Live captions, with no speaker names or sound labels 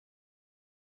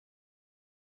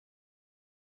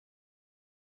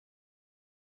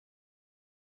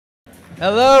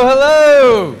Hello,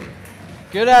 hello.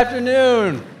 Good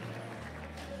afternoon.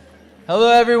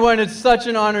 Hello, everyone. It's such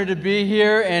an honor to be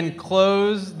here and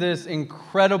close this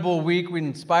incredible week,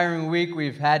 inspiring week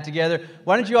we've had together.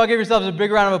 Why don't you all give yourselves a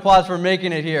big round of applause for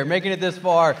making it here, making it this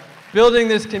far, building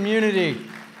this community.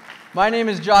 My name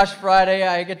is Josh Friday.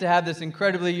 I get to have this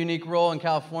incredibly unique role in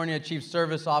California, Chief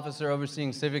Service Officer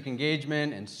overseeing civic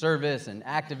engagement and service and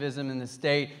activism in the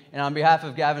state. And on behalf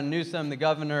of Gavin Newsom, the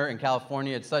governor in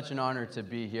California, it's such an honor to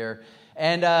be here.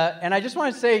 And I just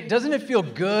want to say, doesn't it feel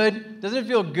good? Doesn't it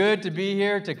feel good to be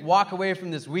here, to walk away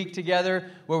from this week together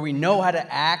where we know how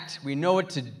to act, we know what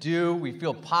to do, we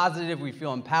feel positive, we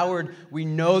feel empowered, we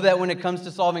know that when it comes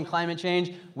to solving climate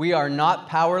change, we are not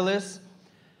powerless.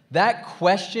 That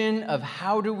question of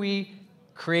how do we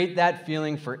create that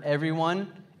feeling for everyone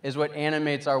is what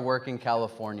animates our work in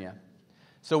California.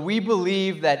 So we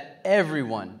believe that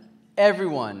everyone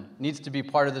needs to be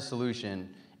part of the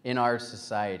solution in our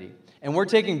society. And we're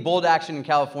taking bold action in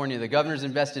California. The governor's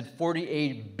invested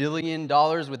 $48 billion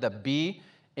with a B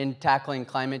in tackling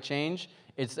climate change.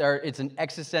 It's an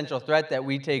existential threat that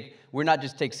we're not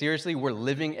just take seriously, we're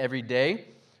living every day.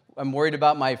 I'm worried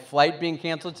about my flight being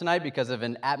canceled tonight because of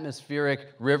an atmospheric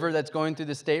river that's going through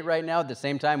the state right now. At the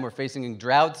same time, we're facing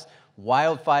droughts,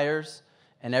 wildfires,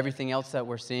 and everything else that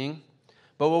we're seeing.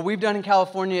 But what we've done in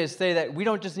California is say that we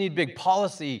don't just need big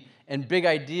policy and big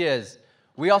ideas.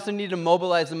 We also need to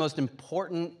mobilize the most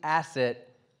important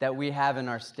asset that we have in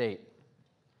our state.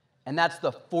 And that's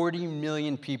the 40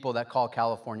 million people that call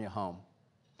California home.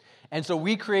 And so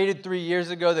we created 3 years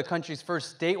ago the country's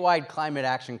first statewide climate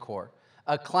action corps.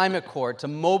 A climate corps to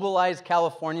mobilize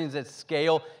Californians at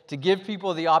scale, to give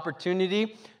people the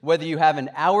opportunity, whether you have an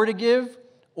hour to give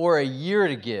or a year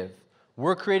to give.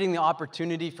 We're creating the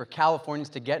opportunity for Californians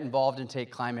to get involved and take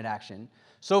climate action.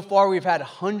 So far, we've had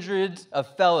hundreds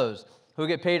of fellows who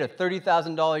get paid a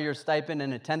 $30,000 a year stipend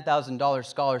and a $10,000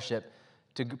 scholarship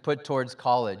to put towards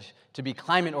college, to be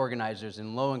climate organizers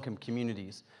in low-income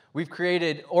communities. We've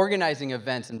created organizing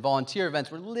events and volunteer events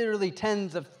where literally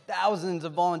tens of thousands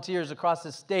of volunteers across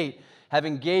the state have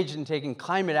engaged in taking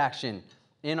climate action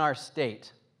in our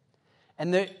state.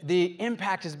 And the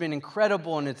impact has been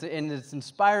incredible, and it's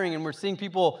inspiring, and we're seeing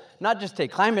people not just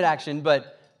take climate action,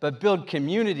 but build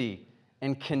community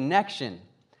and connection.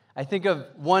 I think of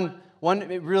one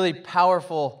really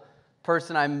powerful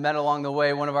person I met along the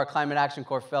way, one of our Climate Action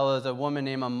Corps fellows, a woman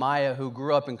named Amaya who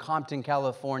grew up in Compton,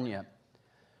 California,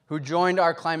 who joined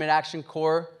our Climate Action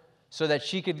Corps so that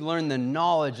she could learn the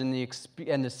knowledge and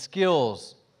the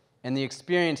skills and the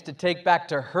experience to take back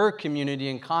to her community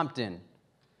in Compton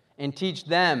and teach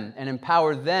them and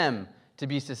empower them to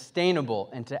be sustainable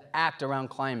and to act around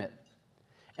climate.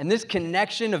 And this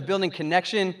connection of building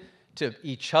connection to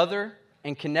each other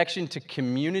and connection to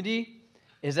community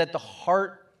is at the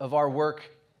heart of our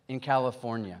work in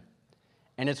California.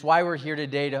 And it's why we're here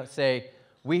today to say,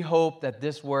 we hope that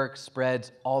this work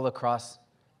spreads all across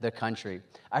the country.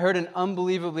 I heard an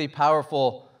unbelievably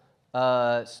powerful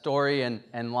story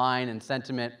and line and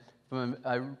sentiment from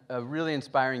a really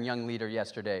inspiring young leader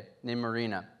yesterday named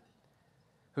Medina,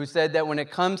 who said that when it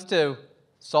comes to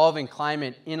solving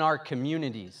climate in our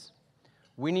communities,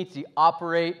 we need to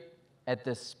operate at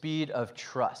the speed of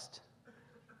trust.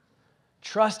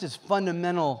 Trust is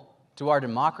fundamental to our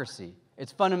democracy.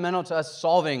 It's fundamental to us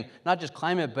solving not just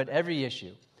climate, but every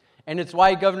issue. And it's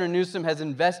why Governor Newsom has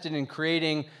invested in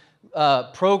creating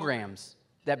programs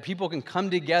that people can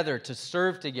come together to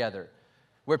serve together,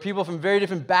 where people from very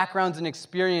different backgrounds and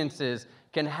experiences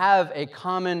can have a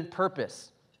common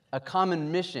purpose, a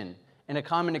common mission, and a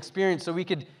common experience so we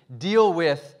could deal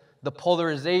with the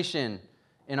polarization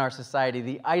in our society,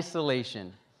 the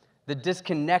isolation, the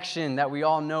disconnection that we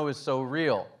all know is so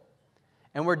real.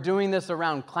 And we're doing this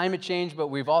around climate change, but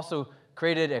we've also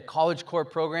created a College Corps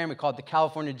program. We call it the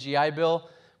California GI Bill,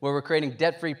 where we're creating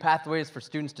debt-free pathways for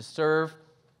students to serve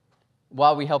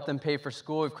while we help them pay for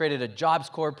school. We've created a Jobs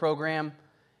Corps program,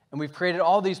 and we've created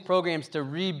all these programs to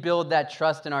rebuild that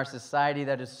trust in our society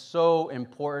that is so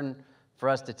important for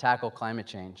us to tackle climate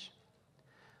change.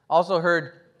 Also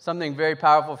heard something very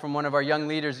powerful from one of our young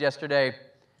leaders yesterday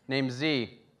named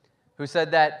Z, who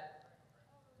said that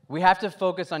we have to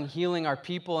focus on healing our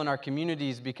people and our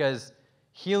communities because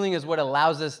healing is what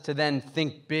allows us to then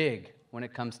think big when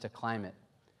it comes to climate.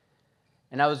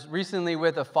 And I was recently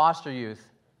with a foster youth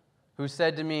who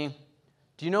said to me,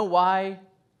 do you know why,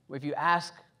 if you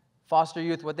ask foster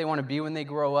youth what they want to be when they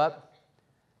grow up,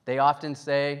 they often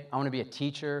say, I want to be a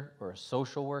teacher or a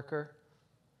social worker?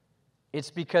 It's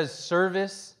because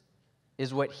service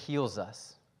is what heals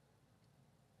us.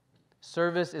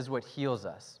 Service is what heals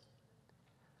us.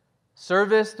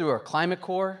 Service through our climate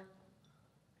core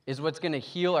is what's going to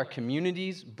heal our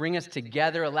communities, bring us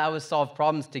together, allow us to solve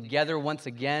problems together once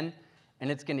again,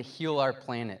 and it's going to heal our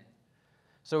planet.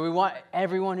 So we want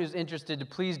everyone who's interested to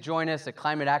please join us at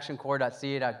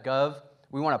climateactioncorps.ca.gov.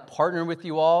 We want to partner with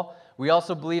you all. We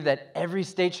also believe that every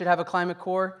state should have a climate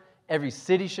corps, every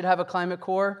city should have a climate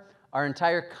corps, our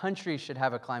entire country should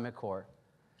have a climate corps.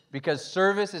 Because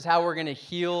service is how we're going to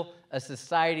heal a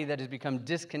society that has become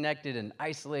disconnected and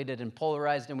isolated and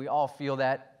polarized, and we all feel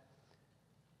that.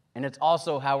 And it's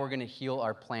also how we're going to heal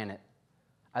our planet.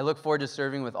 I look forward to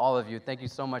serving with all of you. Thank you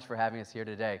so much for having us here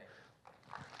today.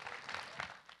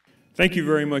 Thank you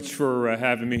very much for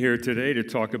having me here today to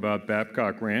talk about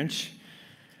Babcock Ranch,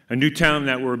 a new town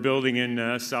that we're building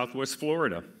in southwest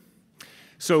Florida.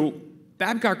 So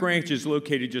Babcock Ranch is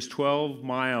located just 12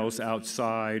 miles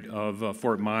outside of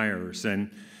Fort Myers.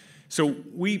 And so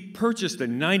we purchased a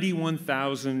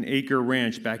 91,000-acre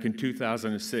ranch back in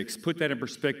 2006. Put that in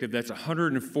perspective, that's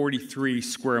 143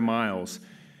 square miles.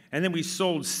 And then we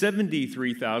sold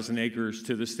 73,000 acres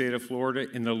to the state of Florida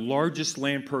in the largest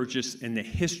land purchase in the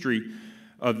history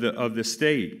of the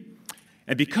state.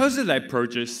 And because of that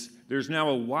purchase, there's now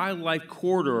a wildlife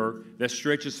corridor that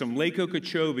stretches from Lake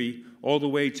Okeechobee all the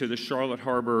way to the Charlotte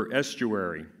Harbor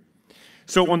estuary.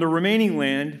 So on the remaining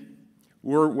land,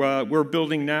 we're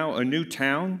building now a new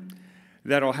town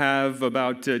that'll have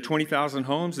about 20,000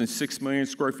 homes and 6 million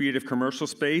square feet of commercial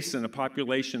space and a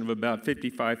population of about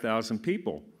 55,000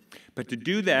 people. But to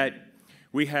do that,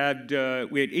 we had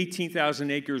 18,000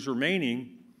 acres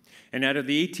remaining, and out of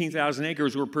the 18,000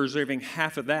 acres, we're preserving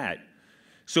half of that.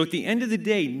 So at the end of the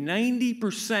day,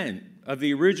 90% of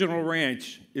the original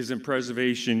ranch is in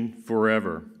preservation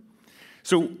forever.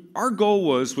 So our goal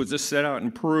was to set out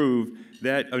and prove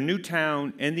that a new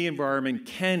town and the environment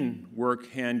can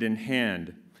work hand in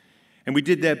hand. And we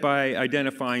did that by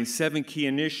identifying 7 key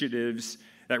initiatives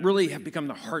that really have become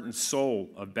the heart and soul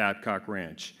of Babcock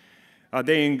Ranch.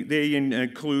 They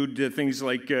include things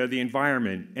like the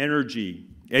environment, energy,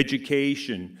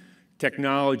 education,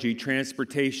 technology,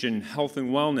 transportation, health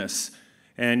and wellness,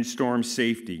 and storm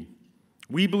safety.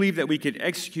 We believe that we could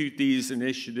execute these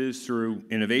initiatives through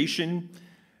innovation,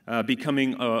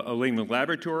 becoming a living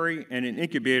laboratory, and an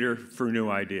incubator for new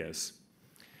ideas.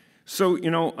 So,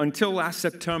 until last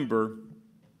September,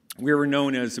 we were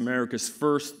known as America's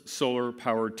first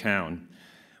solar-powered town.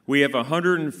 We have a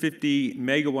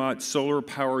 150-megawatt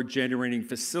solar-powered generating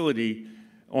facility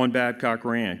on Babcock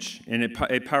Ranch, and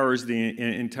it powers the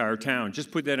entire town.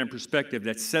 Just put that in perspective,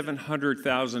 that's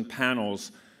 700,000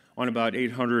 panels on about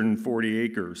 840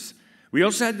 acres. We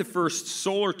also had the first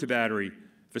solar-to-battery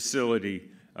facility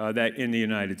that in the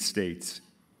United States.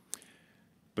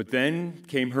 But then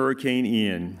came Hurricane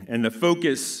Ian, and the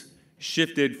focus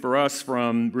shifted for us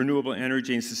from renewable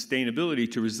energy and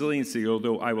sustainability to resiliency,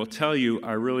 although I will tell you,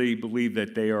 I really believe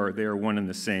that they are one and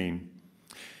the same.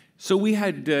 So we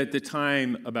had, at the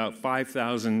time, about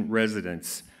 5,000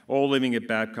 residents, all living at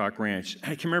Babcock Ranch.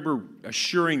 I can remember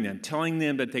assuring them, telling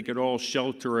them that they could all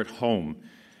shelter at home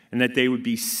and that they would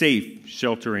be safe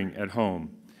sheltering at home.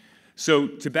 So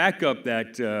to back up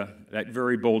that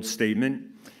very bold statement,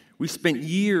 we spent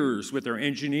years with our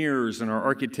engineers and our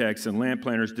architects and land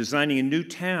planners designing a new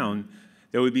town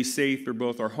that would be safe for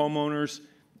both our homeowners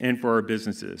and for our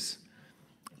businesses.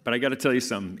 But I got to tell you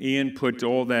something. Ian put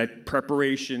all that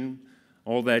preparation,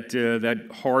 all that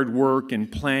hard work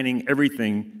and planning,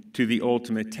 everything to the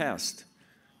ultimate test.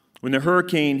 When the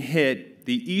hurricane hit,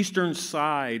 the eastern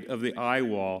side of the eye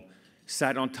wall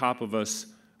sat on top of us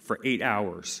for 8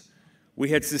 hours. We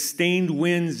had sustained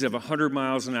winds of 100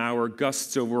 miles an hour,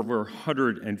 gusts of over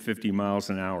 150 miles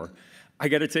an hour. I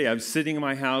got to tell you, I was sitting in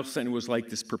my house, and it was like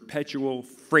this perpetual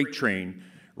freight train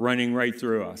running right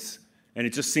through us. And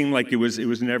it just seemed like it was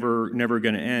never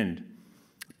going to end.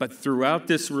 But throughout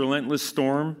this relentless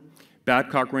storm,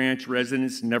 Babcock Ranch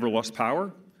residents never lost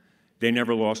power, they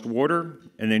never lost water,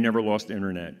 and they never lost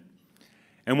internet.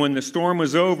 And when the storm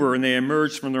was over and they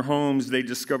emerged from their homes, they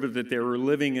discovered that they were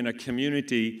living in a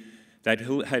community that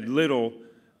had little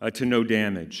to no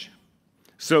damage.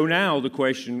 So now the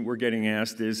question we're getting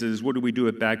asked is what do we do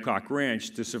at Babcock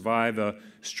Ranch to survive a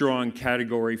strong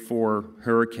Category 4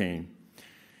 hurricane?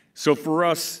 So for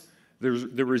us,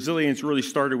 the resilience really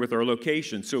started with our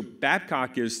location. So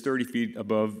Babcock is 30 feet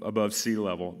above sea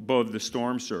level, above the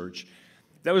storm surge.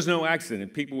 That was no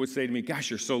accident. People would say to me,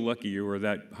 gosh, you're so lucky you were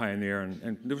that high in the air.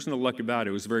 And there was no luck about it.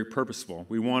 It was very purposeful.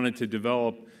 We wanted to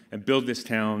develop and build this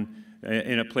town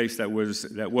in a place that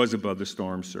was above the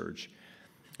storm surge.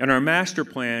 And our master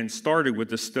plan started with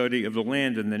the study of the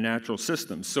land and the natural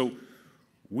systems. So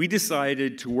we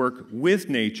decided to work with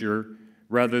nature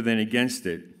rather than against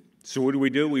it. So what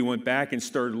do? We went back and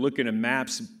started looking at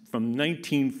maps from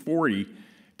 1940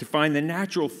 to find the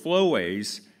natural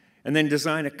flowways and then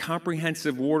design a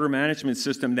comprehensive water management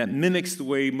system that mimics the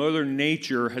way Mother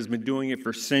Nature has been doing it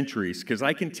for centuries. Because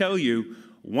I can tell you,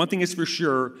 one thing is for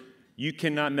sure, you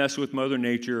cannot mess with Mother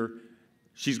Nature.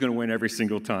 She's going to win every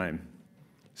single time.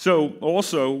 So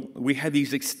also, we have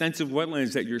these extensive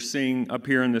wetlands that you're seeing up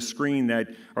here on the screen that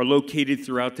are located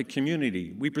throughout the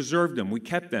community. We preserved them, we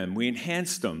kept them, we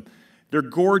enhanced them. They're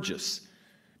gorgeous,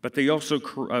 but they also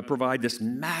provide this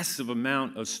massive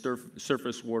amount of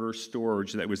surface water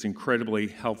storage that was incredibly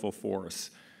helpful for us.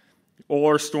 All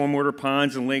our stormwater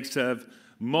ponds and lakes have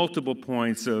multiple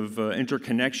points of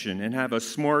interconnection and have a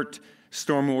smart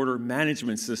stormwater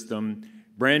management system,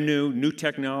 brand new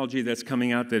technology that's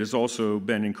coming out that has also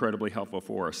been incredibly helpful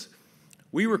for us.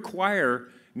 We require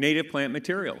native plant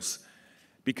materials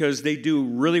because they do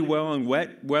really well in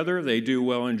wet weather, they do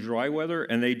well in dry weather,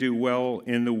 and they do well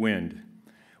in the wind.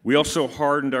 We also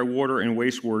hardened our water and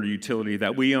wastewater utility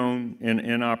that we own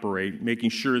and operate, making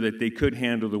sure that they could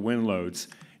handle the wind loads.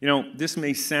 You know, this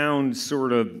may sound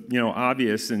sort of,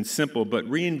 obvious and simple, but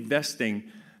reinvesting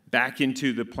back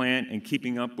into the plant and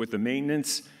keeping up with the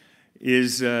maintenance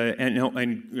is,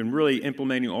 and really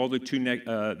implementing all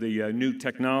the new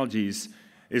technologies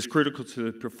is critical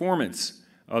to the performance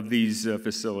of these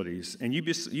facilities. And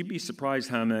you'd be surprised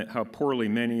how poorly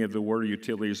many of the water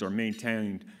utilities are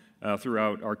maintained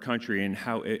throughout our country and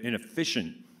how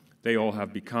inefficient they all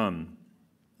have become.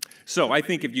 So I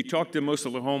think if you talk to most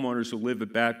of the homeowners who live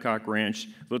at Babcock Ranch,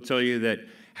 they'll tell you that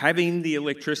having the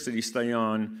electricity stay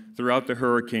on throughout the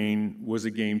hurricane was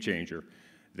a game changer.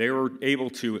 They were able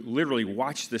to literally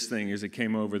watch this thing as it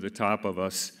came over the top of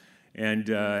us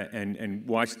and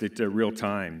watched it real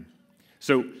time.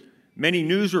 So many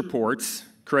news reports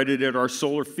credited our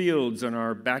solar fields and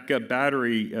our backup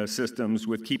battery systems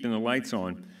with keeping the lights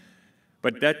on.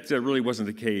 But that really wasn't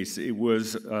the case. It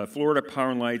was Florida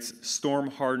Power & Light's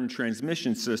storm-hardened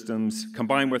transmission systems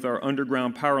combined with our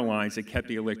underground power lines that kept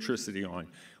the electricity on.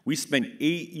 We spent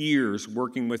 8 years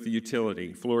working with the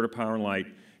utility, Florida Power & Light,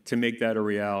 to make that a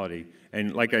reality.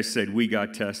 And like I said, we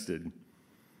got tested.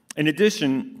 In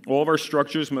addition, all of our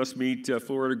structures must meet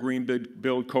Florida Green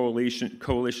Build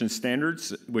Coalition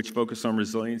standards, which focus on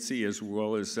resiliency as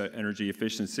well as energy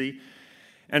efficiency.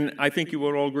 And I think you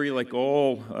would all agree, like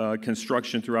all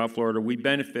construction throughout Florida, we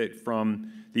benefit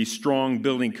from these strong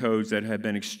building codes that have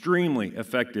been extremely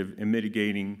effective in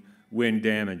mitigating wind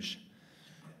damage.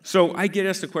 So I get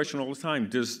asked the question all the time,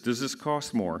 does this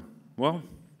cost more? Well,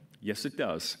 yes, it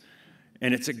does.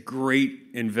 And it's a great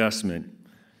investment.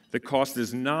 The cost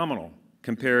is nominal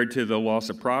compared to the loss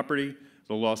of property,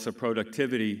 the loss of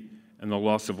productivity, and the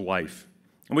loss of life.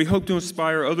 And we hope to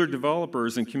inspire other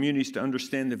developers and communities to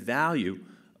understand the value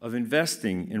of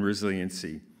investing in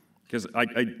resiliency. Because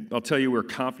I'll tell you, we're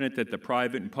confident that the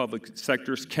private and public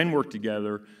sectors can work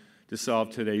together to solve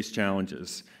today's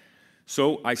challenges.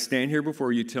 So I stand here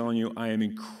before you telling you I am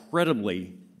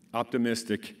incredibly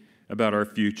optimistic about our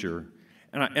future.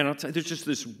 And I'll tell you, there's just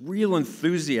this real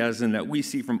enthusiasm that we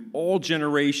see from all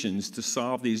generations to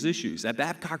solve these issues. At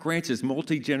Babcock Ranch is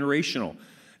multi-generational.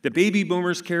 The baby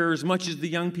boomers care as much as the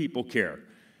young people care.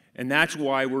 And that's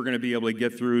why we're going to be able to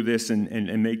get through this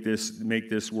and make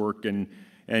this work. And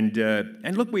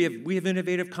look, we have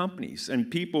innovative companies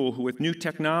and people with new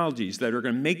technologies that are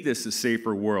going to make this a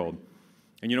safer world.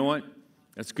 And you know what?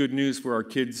 That's good news for our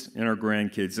kids and our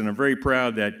grandkids. And I'm very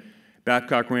proud that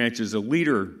Babcock Ranch is a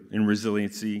leader in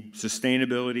resiliency,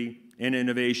 sustainability, and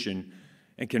innovation,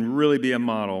 and can really be a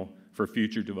model for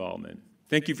future development.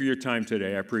 Thank you for your time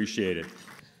today. I appreciate it.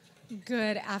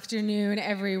 Good afternoon,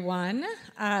 everyone.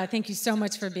 Thank you so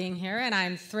much for being here, and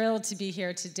I'm thrilled to be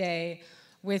here today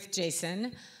with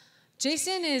Jason.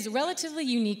 Jason is relatively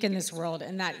unique in this world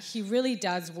in that he really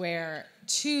does wear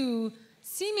two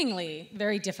seemingly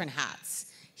very different hats.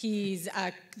 He's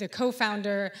the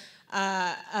co-founder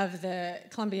of the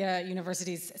Columbia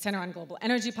University's Center on Global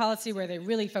Energy Policy, where they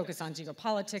really focus on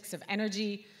geopolitics of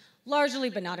energy, largely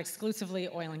but not exclusively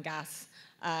oil and gas,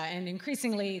 and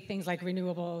increasingly things like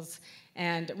renewables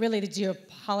and really the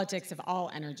geopolitics of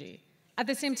all energy. At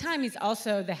the same time, he's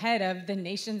also the head of the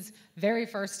nation's very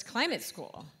first climate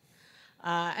school.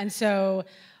 And so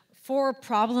for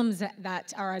problems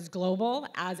that are as global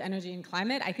as energy and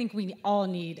climate, I think we all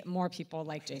need more people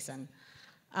like Jason.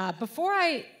 Before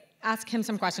I ask him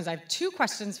some questions, I have two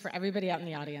questions for everybody out in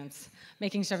the audience,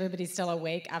 making sure everybody's still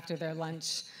awake after their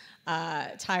lunch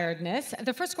tiredness.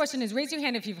 The first question is, raise your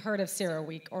hand if you've heard of Zero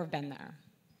Week or been there.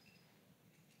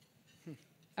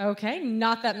 Okay,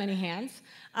 not that many hands.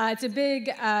 It's a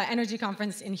big energy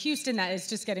conference in Houston that is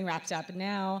just getting wrapped up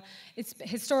now. It's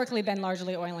historically been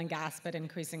largely oil and gas, but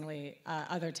increasingly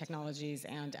other technologies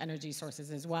and energy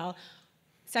sources as well.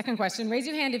 Second question, raise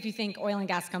your hand if you think oil and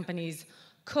gas companies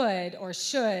could or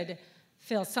should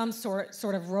fill some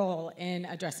sort of role in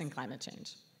addressing climate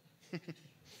change.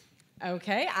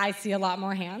 Okay, I see a lot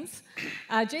more hands.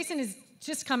 Jason is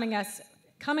just coming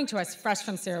to us fresh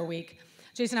from CERAWeek.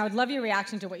 Jason, I would love your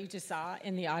reaction to what you just saw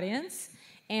in the audience.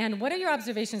 And what are your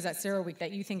observations at CERAWeek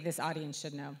that you think this audience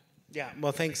should know? Yeah,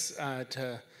 well, thanks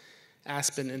to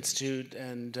Aspen Institute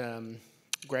and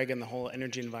Greg and the whole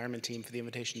energy environment team for the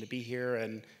invitation to be here.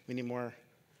 And we need more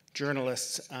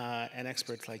journalists and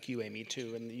experts like you, Amy,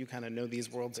 too. And you kind of know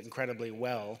these worlds incredibly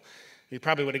well. We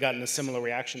probably would have gotten a similar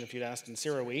reaction if you'd asked in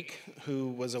CERAWeek, who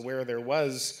was aware there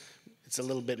was, it's a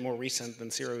little bit more recent than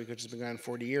CERAWeek, which has been going on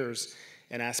 40 years,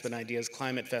 an Aspen Ideas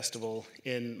Climate Festival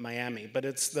in Miami. But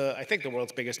it's, I think, the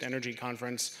world's biggest energy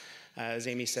conference. As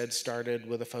Amy said, started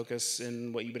with a focus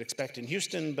in what you would expect in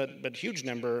Houston, but huge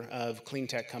number of clean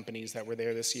tech companies that were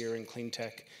there this year and clean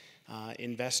tech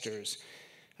investors.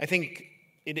 I think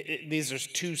these are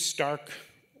two stark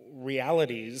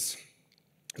realities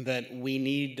that we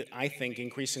need, I think,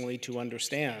 increasingly to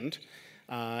understand.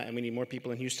 And we need more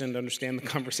people in Houston to understand the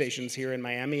conversations here in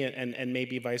Miami and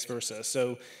maybe vice versa.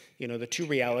 So, you know, the two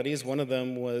realities, one of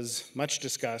them was much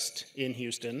discussed in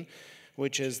Houston,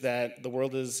 which is that the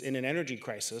world is in an energy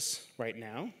crisis right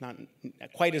now, not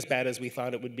quite as bad as we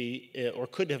thought it would be or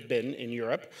could have been in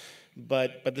Europe,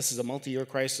 but this is a multi-year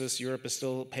crisis. Europe is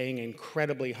still paying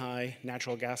incredibly high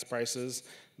natural gas prices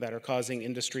that are causing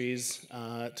industries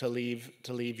to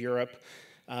leave Europe.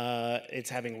 It's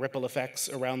having ripple effects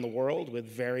around the world with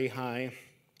very high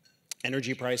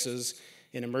energy prices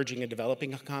in emerging and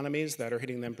developing economies that are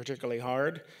hitting them particularly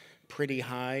hard, pretty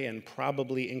high and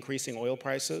probably increasing oil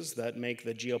prices that make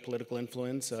the geopolitical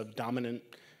influence of dominant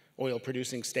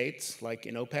oil-producing states like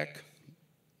in OPEC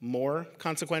more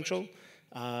consequential,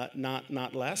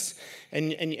 not less.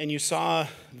 And you saw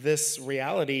this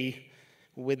reality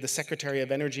with the Secretary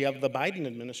of Energy of the Biden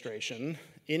administration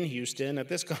in Houston at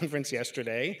this conference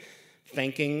yesterday,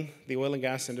 thanking the oil and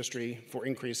gas industry for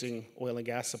increasing oil and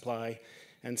gas supply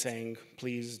and saying,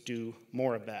 please do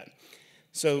more of that.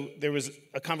 So there was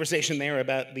a conversation there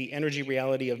about the energy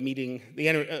reality of meeting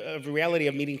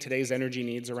today's energy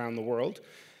needs around the world.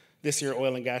 This year,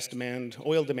 oil demand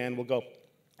will go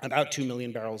about 2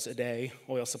 million barrels a day.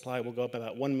 Oil supply will go up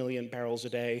about 1 million barrels a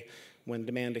day. When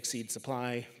demand exceeds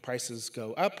supply, prices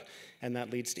go up, and that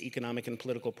leads to economic and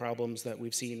political problems that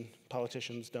we've seen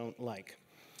politicians don't like.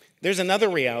 There's another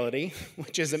reality,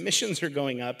 which is emissions are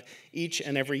going up each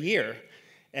and every year.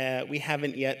 We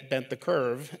haven't yet bent the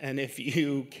curve, and if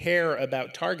you care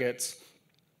about targets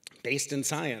based in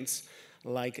science,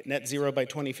 like net zero by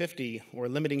 2050 or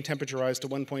limiting temperature rise to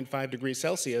 1.5 degrees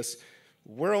Celsius,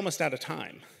 we're almost out of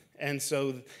time. And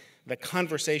so the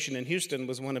conversation in Houston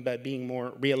was one about being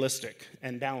more realistic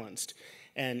and balanced.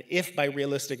 And if by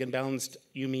realistic and balanced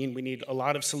you mean we need a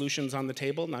lot of solutions on the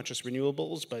table, not just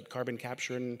renewables, but carbon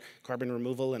capture and carbon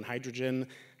removal and hydrogen,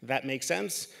 that makes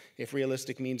sense. If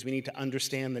realistic means we need to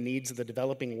understand the needs of the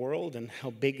developing world and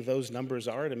how big those numbers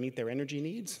are to meet their energy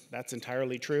needs, that's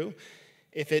entirely true.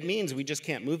 If it means we just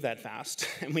can't move that fast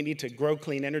and we need to grow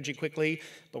clean energy quickly,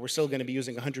 but we're still going to be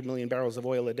using 100 million barrels of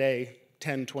oil a day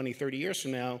 10, 20, 30 years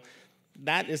from now,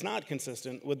 that is not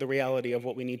consistent with the reality of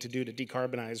what we need to do to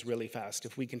decarbonize really fast.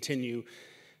 If we continue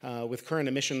with current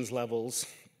emissions levels,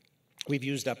 we've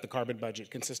used up the carbon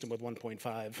budget consistent with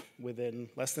 1.5 within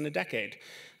less than a decade.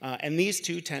 And these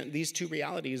two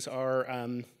realities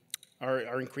are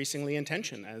increasingly in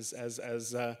tension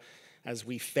as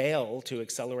we fail to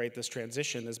accelerate this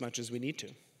transition as much as we need to.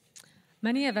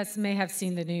 Many of us may have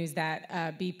seen the news that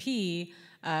BP,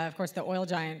 of course, the oil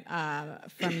giant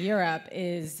from Europe,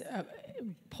 is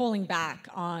pulling back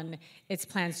on its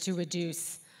plans to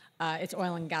reduce its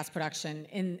oil and gas production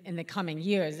in the coming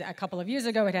years. A couple of years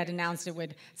ago, it had announced it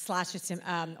would slash its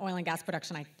oil and gas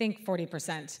production, I think,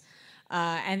 40%,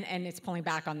 and it's pulling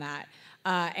back on that.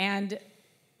 And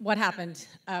what happened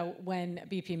when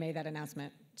BP made that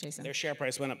announcement, Jason? Their share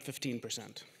price went up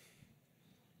 15%.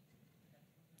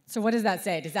 So what does that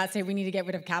say? Does that say we need to get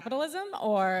rid of capitalism,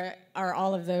 or are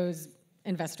all of those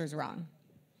investors wrong?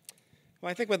 Well,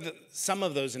 I think with some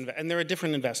of those, and there are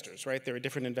different investors, right? There are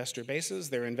different investor bases.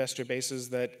 There are investor bases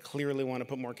that clearly want to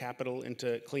put more capital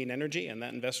into clean energy, and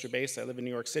that investor base, I live in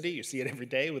New York City, you see it every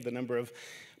day with the number of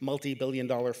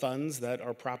multi-billion-dollar funds that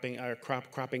are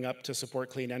cropping up to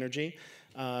support clean energy.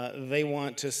 They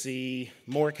want to see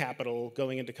more capital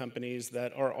going into companies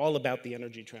that are all about the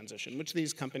energy transition, which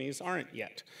these companies aren't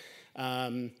yet.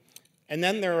 And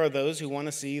then there are those who want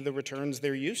to see the returns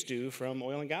they're used to from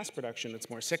oil and gas production. It's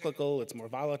more cyclical, it's more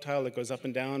volatile, it goes up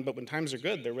and down, but when times are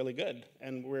good, they're really good.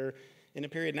 And we're in a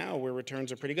period now where returns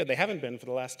are pretty good. They haven't been for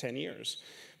the last 10 years,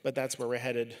 but that's where we're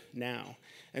headed now.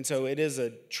 And so it is a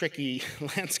tricky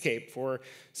landscape for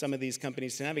some of these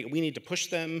companies to navigate. We need to push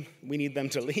them, we need them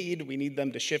to lead, we need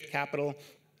them to shift capital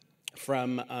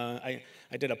from, I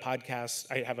did a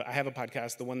podcast, I have a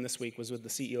podcast, the one this week was with the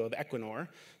CEO of Equinor,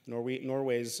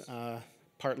 Norway's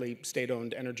partly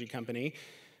state-owned energy company,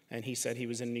 and he said he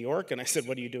was in New York, and I said,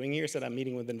 what are you doing here? He said, I'm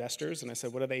meeting with investors, and I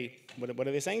said, what are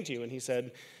they saying to you? And he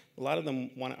said, a lot of them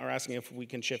are asking if we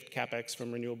can shift CapEx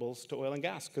from renewables to oil and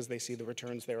gas because they see the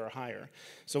returns there are higher.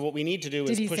 So what we need to do is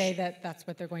push. Did he say that that's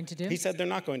what they're going to do? He said they're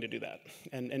not going to do that,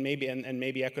 and maybe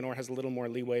Equinor has a little more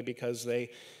leeway because they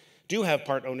do have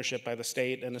part ownership by the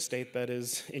state and a state that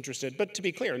is interested. But to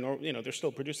be clear, they're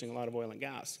still producing a lot of oil and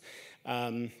gas.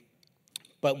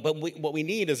 But what we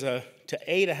need is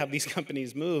to have these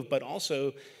companies move, but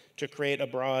also to create a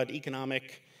broad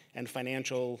economic and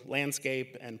financial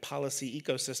landscape and policy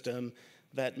ecosystem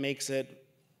that makes it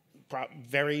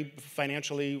very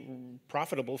financially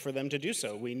profitable for them to do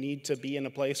so. We need to be in a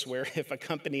place where if a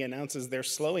company announces they're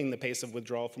slowing the pace of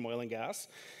withdrawal from oil and gas,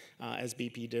 as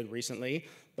BP did recently,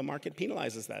 the market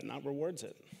penalizes that, not rewards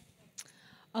it.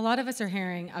 A lot of us are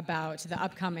hearing about the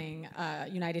upcoming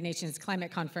United Nations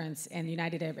Climate Conference in the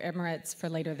United Arab Emirates for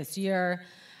later this year.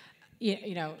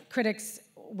 Critics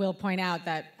will point out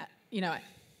that,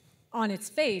 on its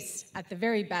face, at the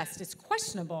very best, it's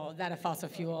questionable that a fossil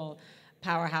fuel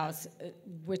powerhouse,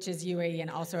 which is UAE and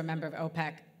also a member of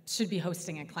OPEC, should be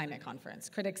hosting a climate conference.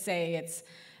 Critics say it's,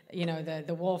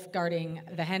 the wolf guarding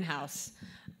the hen house.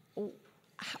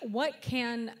 What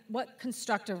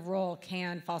constructive role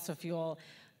can fossil fuel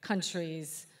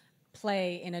countries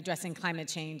play in addressing climate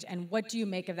change, and what do you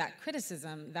make of that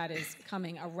criticism that is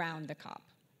coming around the COP?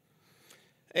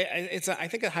 It's, I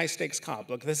think, a high-stakes COP.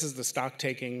 Look, this is the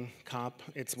stock-taking COP.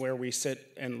 It's where we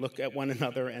sit and look at one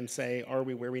another and say, are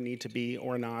we where we need to be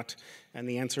or not? And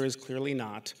the answer is clearly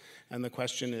not. And the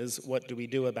question is, what do we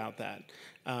do about that?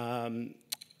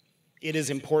 It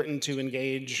is important to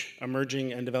engage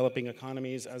emerging and developing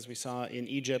economies, as we saw in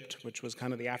Egypt, which was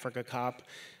kind of the Africa COP.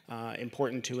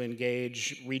 Important to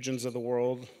engage regions of the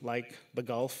world like the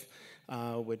Gulf,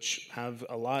 which have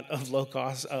a lot of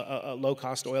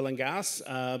low-cost oil and gas,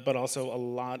 but also a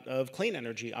lot of clean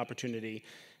energy opportunity,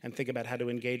 and think about how to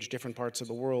engage different parts of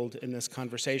the world in this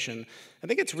conversation. I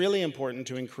think it's really important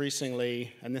to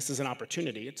increasingly, and this is an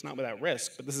opportunity, it's not without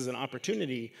risk, but this is an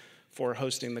opportunity for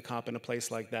hosting the COP in a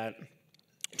place like that,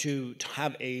 to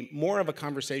have more of a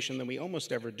conversation than we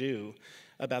almost ever do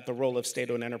about the role of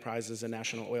state-owned enterprises and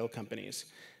national oil companies.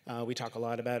 We talk a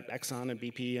lot about Exxon and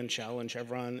BP and Shell and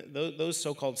Chevron. Those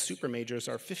so-called super majors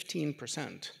are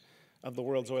 15% of the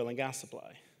world's oil and gas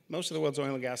supply. Most of the world's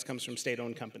oil and gas comes from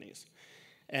state-owned companies.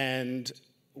 And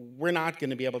we're not going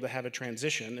to be able to have a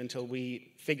transition until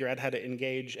we figure out how to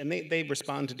engage. And they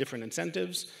respond to different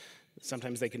incentives.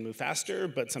 Sometimes they can move faster,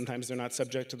 but sometimes they're not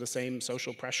subject to the same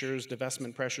social pressures,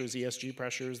 divestment pressures, ESG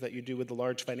pressures that you do with the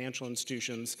large financial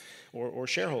institutions or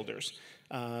shareholders,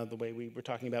 the way we were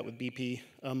talking about with BP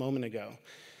a moment ago.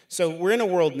 So we're in a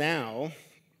world now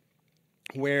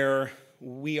where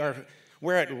we're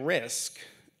at risk,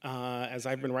 as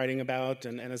I've been writing about,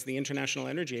 and as the International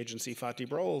Energy Agency, Fatih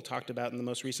Birol, talked about in the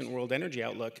most recent World Energy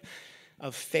Outlook,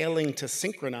 of failing to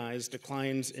synchronize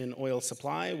declines in oil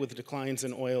supply with declines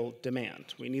in oil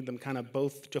demand. We need them kind of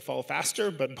both to fall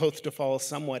faster, but both to fall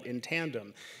somewhat in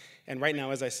tandem. And right now,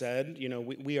 as I said,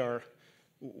 we are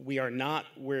not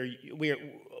where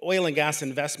oil and gas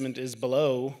investment is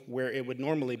below where it would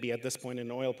normally be at this point in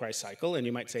an oil price cycle, and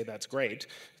you might say that's great.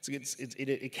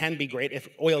 It can be great if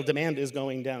oil demand is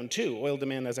going down too. Oil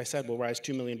demand, as I said, will rise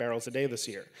 2 million barrels a day this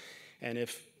year. And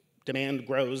if demand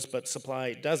grows but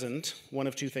supply doesn't, one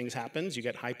of two things happens. You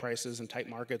get high prices and tight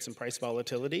markets and price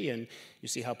volatility, and you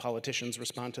see how politicians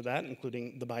respond to that,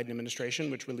 including the Biden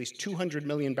administration, which released 200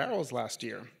 million barrels last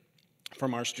year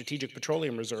from our strategic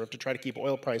petroleum reserve to try to keep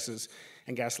oil prices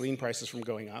and gasoline prices from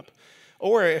going up.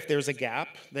 Or if there's a gap,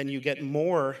 then you get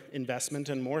more investment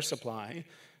and more supply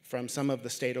from some of the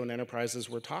state-owned enterprises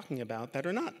we're talking about that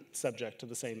are not subject to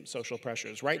the same social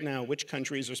pressures. Right now, which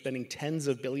countries are spending tens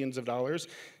of billions of dollars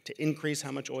to increase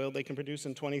how much oil they can produce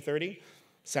in 2030?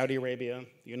 Saudi Arabia,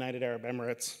 the United Arab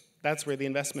Emirates. That's where the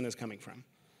investment is coming from.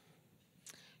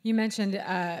 You mentioned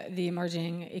the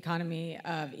emerging economy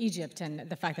of Egypt and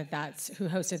the fact that that's who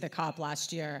hosted the COP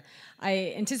last year.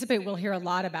 I anticipate we'll hear a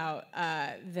lot about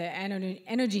the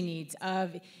energy needs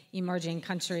of emerging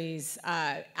countries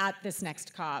at this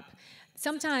next COP.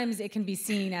 Sometimes it can be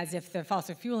seen as if the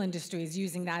fossil fuel industry is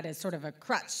using that as sort of a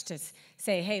crutch to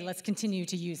say, hey, let's continue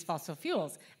to use fossil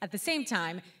fuels. At the same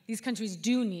time, these countries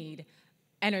do need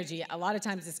energy. A lot of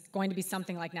times it's going to be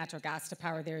something like natural gas to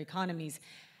power their economies.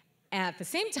 At the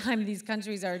same time, these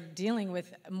countries are dealing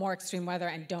with more extreme weather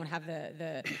and don't have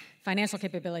the financial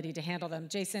capability to handle them.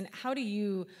 Jason, how do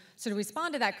you sort of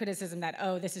respond to that criticism that,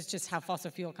 oh, this is just how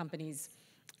fossil fuel companies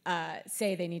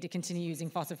say they need to continue using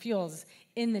fossil fuels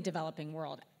in the developing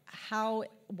world?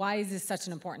 Why is this such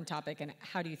an important topic, and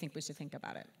how do you think we should think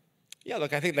about it? Yeah,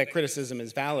 look, I think that criticism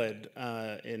is valid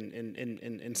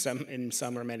in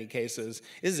some or many cases.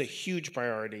 This is a huge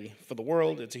priority for the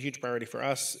world. It's a huge priority for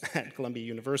us at Columbia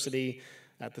University,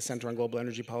 at the Center on Global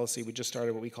Energy Policy. We just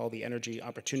started what we call the Energy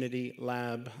Opportunity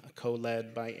Lab,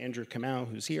 co-led by Andrew Kamau,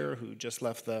 who's here, who just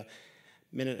left the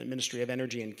Ministry of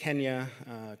Energy in Kenya.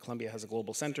 Columbia has a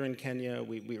global center in Kenya.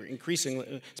 We are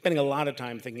increasingly spending a lot of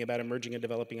time thinking about emerging and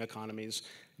developing economies.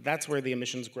 That's where the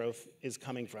emissions growth is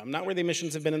coming from. Not where the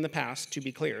emissions have been in the past, to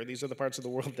be clear. These are the parts of the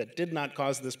world that did not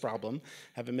cause this problem,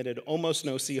 have emitted almost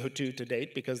no CO2 to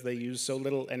date because they use so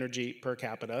little energy per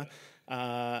capita,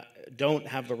 don't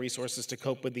have the resources to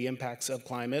cope with the impacts of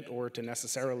climate or to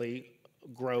necessarily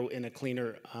grow in a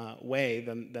cleaner way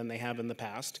than they have in the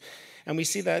past. And we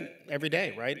see that every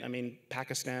day, right? I mean,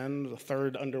 Pakistan, the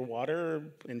third underwater,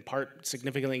 in part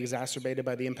significantly exacerbated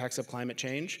by the impacts of climate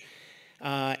change,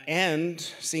 and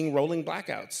seeing rolling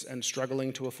blackouts and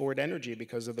struggling to afford energy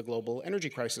because of the global energy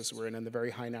crisis we're in and the very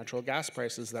high natural gas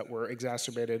prices that were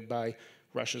exacerbated by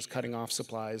Russia's cutting off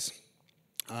supplies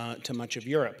to much of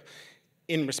Europe.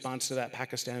 In response to that,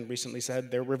 Pakistan recently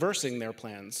said they're reversing their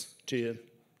plans to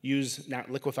use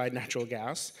liquefied natural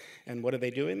gas. And what are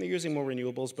they doing? They're using more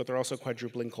renewables, but they're also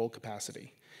quadrupling coal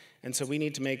capacity. And so we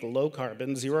need to make low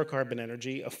carbon, zero carbon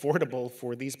energy affordable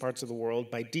for these parts of the world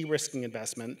by de-risking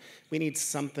investment. We need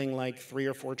something like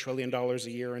 $3 or $4 trillion a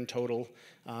year in total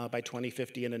by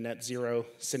 2050 in a net zero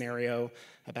scenario,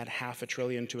 about $500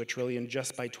 billion to $1 trillion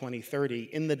just by 2030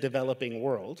 in the developing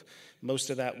world. Most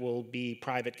of that will be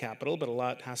private capital, but a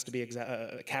lot has to be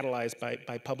catalyzed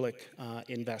by public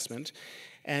investment.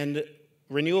 And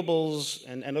renewables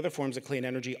and other forms of clean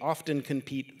energy often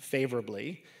compete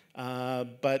favorably,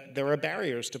 but there are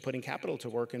barriers to putting capital to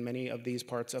work in many of these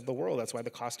parts of the world. That's why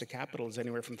the cost of capital is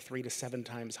anywhere from 3 to 7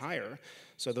 times higher.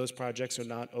 So those projects are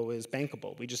not always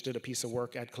bankable. We just did a piece of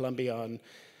work at Columbia on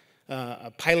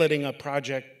piloting a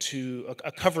project to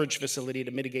a coverage facility to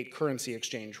mitigate currency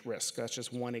exchange risk. That's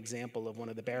just one example of one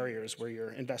of the barriers where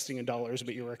you're investing in dollars,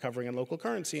 but you're recovering in local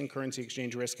currency, and currency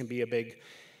exchange risk can be a big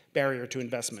barrier to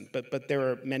investment, but there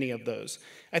are many of those.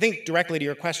 I think directly to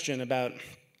your question about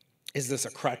is this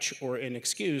a crutch or an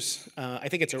excuse, I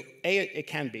think it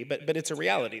can be, but it's a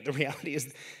reality. The reality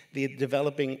is the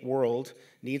developing world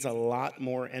needs a lot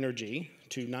more energy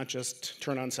to not just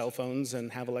turn on cell phones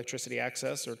and have electricity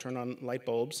access or turn on light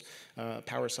bulbs,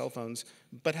 power cell phones,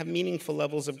 but have meaningful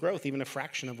levels of growth, even a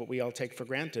fraction of what we all take for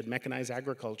granted. Mechanize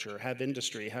agriculture, have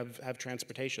industry, have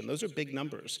transportation. Those are big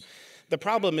numbers. The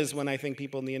problem is when I think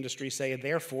people in the industry say,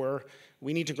 therefore,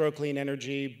 we need to grow clean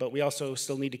energy, but we also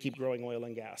still need to keep growing oil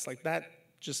and gas. Like that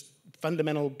just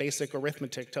fundamental basic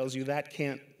arithmetic tells you that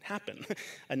can't happen.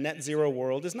 A net zero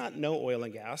world is not no oil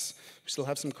and gas. We still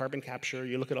have some carbon capture.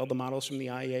 You look at all the models from the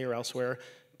IEA or elsewhere,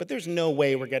 but there's no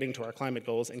way we're getting to our climate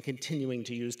goals and continuing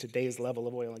to use today's level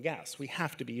of oil and gas. We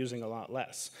have to be using a lot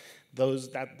less.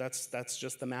 That's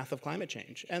just the math of climate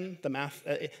change. And the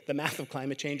math of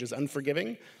climate change is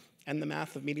unforgiving, and the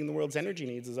math of meeting the world's energy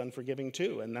needs is unforgiving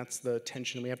too, and that's the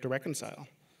tension we have to reconcile.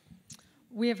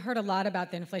 We have heard a lot about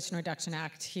the Inflation Reduction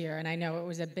Act here, and I know it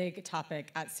was a big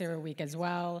topic at CERA Week as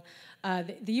well.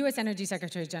 The U.S. Energy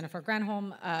Secretary, Jennifer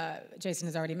Granholm, Jason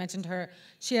has already mentioned her,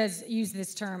 she has used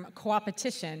this term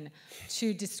coopetition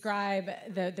to describe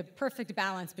the perfect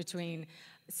balance between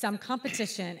some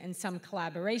competition and some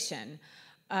collaboration.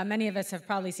 Many of us have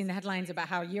probably seen the headlines about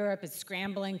how Europe is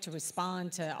scrambling to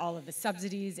respond to all of the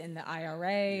subsidies in the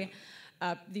IRA.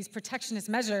 These protectionist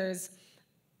measures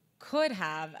could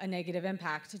have a negative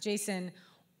impact. Jason,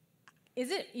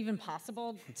 is it even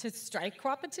possible to strike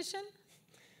coopetition?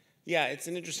 Yeah, it's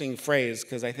an interesting phrase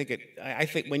because I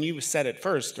think when you said it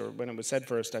first, or when it was said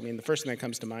first, I mean, the first thing that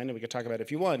comes to mind, and we could talk about it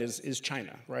if you want, is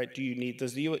China, right? Do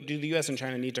the U.S. and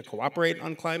China need to cooperate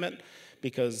on climate?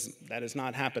 Because that is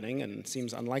not happening and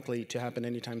seems unlikely to happen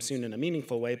anytime soon in a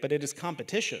meaningful way, but it is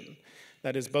competition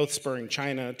that is both spurring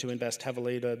China to invest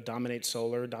heavily to dominate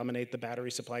solar, dominate the battery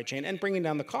supply chain, and bringing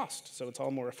down the cost, so it's all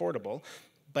more affordable.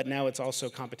 But now it's also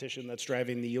competition that's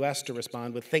driving the US to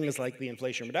respond with things like the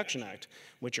Inflation Reduction Act,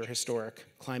 which are historic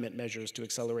climate measures to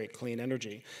accelerate clean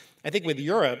energy. I think with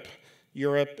Europe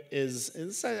is,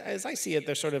 as I see it,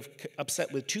 they're sort of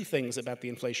upset with two things about the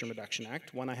Inflation Reduction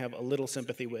Act. One I have a little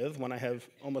sympathy with, one I have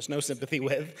almost no sympathy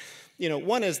with.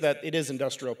 One is that it is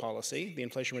industrial policy. The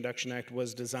Inflation Reduction Act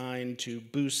was designed to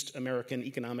boost American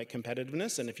economic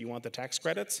competitiveness, and if you want the tax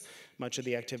credits, much of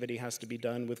the activity has to be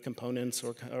done with components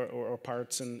or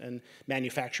parts and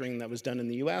manufacturing that was done in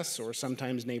the US, or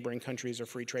sometimes neighboring countries or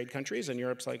free trade countries, and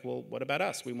Europe's like, well, what about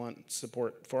us? We want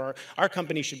support for our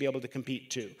companies should be able to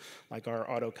compete too, like our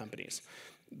auto companies.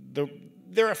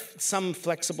 There are some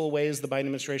flexible ways the Biden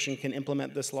administration can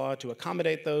implement this law to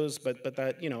accommodate those, but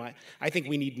that, I think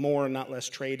we need more, not less,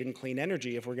 trade in clean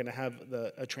energy if we're going to have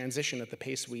a transition at the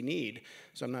pace we need.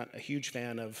 So I'm not a huge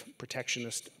fan of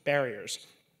protectionist barriers.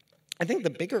 I think the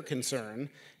bigger concern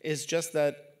is just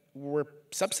that we're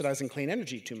subsidizing clean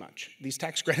energy too much. These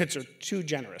tax credits are too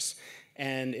generous.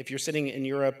 And if you're sitting in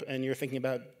Europe and you're thinking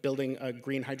about building a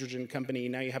green hydrogen company,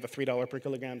 now you have a $3 per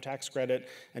kilogram tax credit,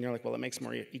 and you're like, well, it makes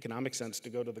more economic sense to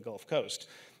go to the Gulf Coast.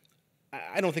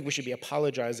 I don't think we should be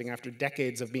apologizing after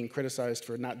decades of being criticized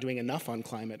for not doing enough on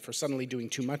climate, for suddenly doing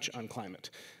too much on climate.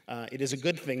 It is a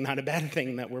good thing, not a bad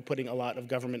thing, that we're putting a lot of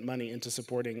government money into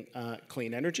supporting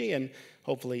clean energy, and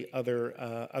hopefully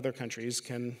other countries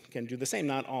can do the same.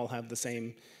 Not all have the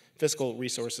same fiscal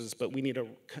resources, but we need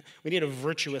a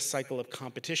virtuous cycle of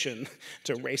competition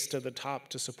to race to the top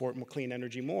to support more clean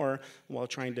energy more, while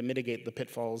trying to mitigate the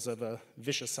pitfalls of a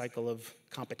vicious cycle of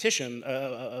competition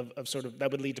of sort of that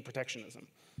would lead to protectionism.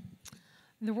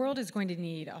 The world is going to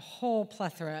need a whole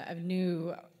plethora of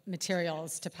new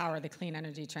materials to power the clean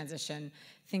energy transition.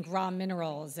 Think raw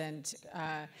minerals and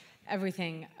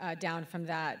everything down from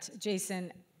that.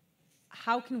 Jason,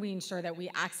 how can we ensure that we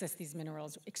access these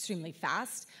minerals extremely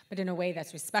fast, but in a way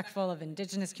that's respectful of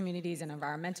indigenous communities and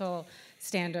environmental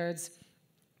standards?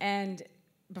 And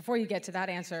before you get to that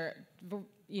answer,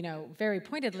 very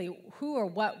pointedly, who or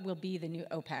what will be the new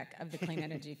OPEC of the clean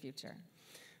energy future?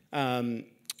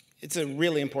 It's a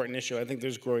really important issue. I think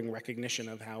there's growing recognition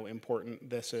of how important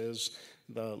this is.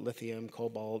 The lithium,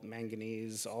 cobalt,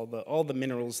 manganese, all the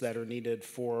minerals that are needed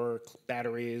for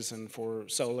batteries and for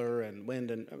solar and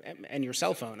wind and your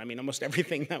cell phone. I mean, almost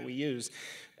everything that we use.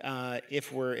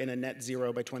 If we're in a net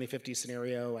zero by 2050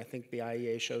 scenario, I think the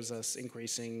IEA shows us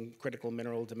increasing critical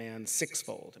mineral demand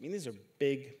sixfold. I mean, these are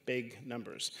big, big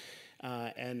numbers.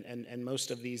 And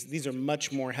most of these are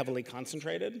much more heavily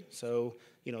concentrated. So,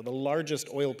 the largest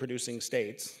oil-producing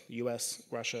states, U.S.,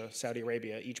 Russia, Saudi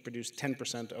Arabia, each produce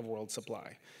 10% of world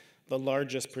supply. The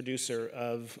largest producer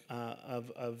of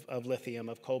lithium,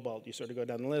 of cobalt, you sort of go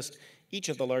down the list, each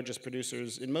of the largest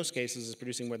producers, in most cases, is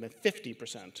producing more than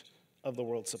 50% of the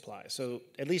world's supply. So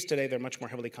at least today, they're much more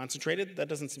heavily concentrated. That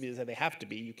doesn't mean that they have to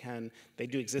be. They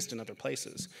do exist in other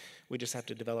places. We just have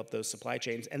to develop those supply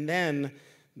chains. And then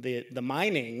the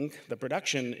mining, the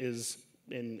production is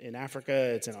in Africa,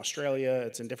 it's in Australia,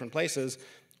 it's in different places.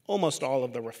 Almost all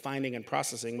of the refining and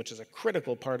processing, which is a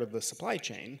critical part of the supply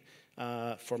chain,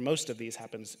 for most of these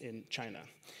happens in China.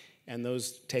 And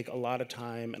those take a lot of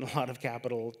time and a lot of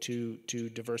capital to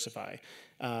diversify.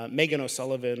 Megan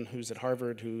O'Sullivan, who's at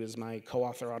Harvard, who is my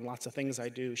co-author on lots of things I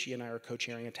do, she and I are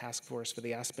co-chairing a task force for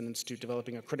the Aspen Institute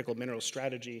developing a critical mineral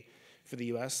strategy for the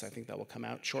US. I think that will come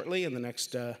out shortly in the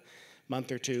next month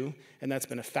or two, and that's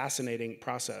been a fascinating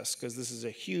process because this is a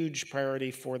huge priority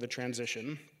for the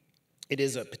transition. It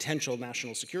is a potential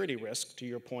national security risk, to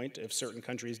your point, if certain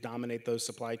countries dominate those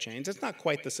supply chains. It's not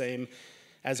quite the same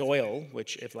as oil,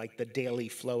 which if like the daily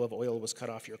flow of oil was cut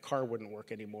off, your car wouldn't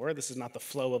work anymore. This is not the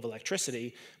flow of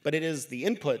electricity, but it is the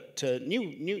input to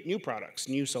new products,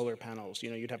 new solar panels.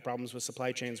 You'd have problems with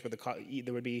supply chains where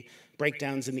there would be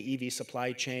breakdowns in the EV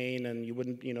supply chain, and you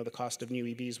wouldn't, the cost of new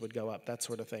EVs would go up, that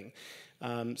sort of thing.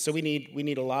 So we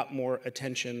need a lot more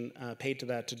attention paid to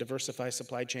that to diversify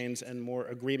supply chains and more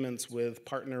agreements with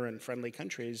partner and friendly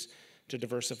countries to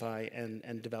diversify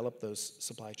and develop those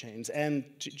supply chains. And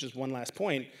just one last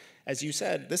point, as you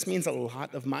said, this means a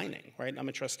lot of mining, right? I'm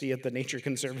a trustee at the Nature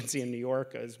Conservancy in New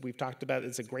York. As we've talked about,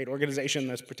 it's a great organization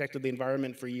that's protected the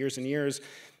environment for years and years.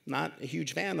 Not a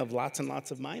huge fan of lots and lots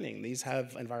of mining. These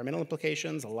have environmental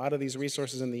implications. A lot of these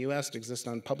resources in the US exist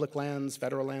on public lands,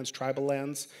 federal lands, tribal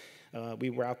lands.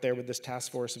 We were out there with this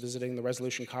task force visiting the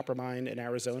Resolution copper mine in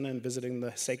Arizona and visiting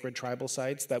the sacred tribal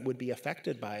sites that would be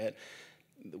affected by it.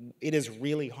 It is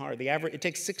really hard. It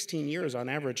takes 16 years on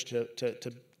average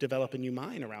to develop a new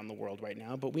mine around the world right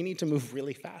now, but we need to move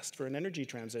really fast for an energy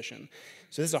transition.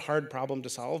 So this is a hard problem to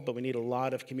solve, but we need a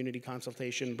lot of community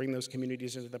consultation, bring those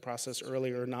communities into the process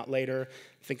earlier, not later,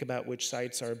 think about which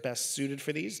sites are best suited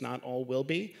for these. Not all will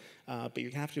be, but you're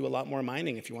gonna have to do a lot more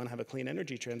mining if you wanna have a clean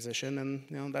energy transition, and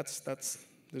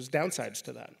there's downsides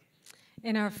to that.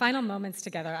 In our final moments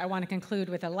together, I want to conclude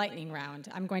with a lightning round.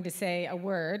 I'm going to say a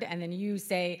word, and then you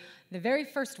say the very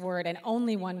first word and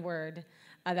only one word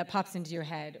that pops into your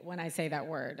head when I say that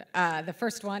word. The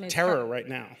first one is... Terror right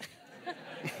now.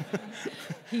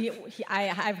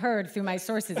 I've heard through my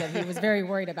sources that he was very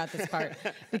worried about this part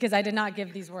because I did not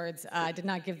give these words, I did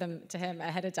not give them to him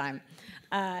ahead of time.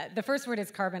 The first word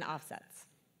is carbon offsets.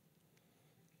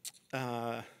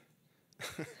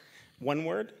 One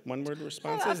word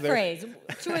responses? A phrase,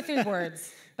 2 or 3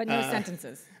 words, but no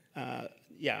sentences.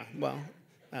 Yeah, well,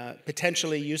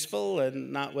 potentially useful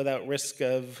and not without risk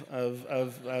of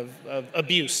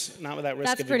abuse. Not without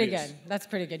risk of abuse. That's pretty good. That's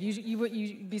pretty good.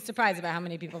 You'd be surprised about how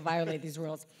many people violate these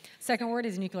rules. Second word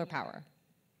is nuclear power.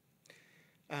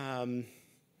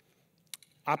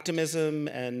 Optimism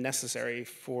and necessary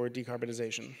for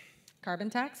decarbonization. Carbon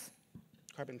tax?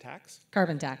 Carbon tax?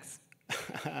 Carbon tax.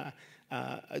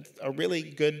 A really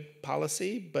good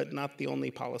policy, but not the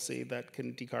only policy that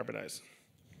can decarbonize.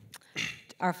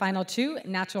 Our final 2,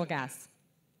 natural gas.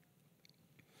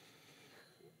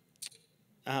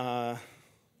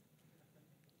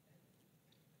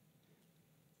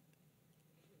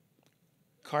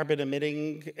 Carbon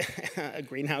emitting,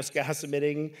 greenhouse gas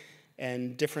emitting,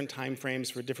 and different time frames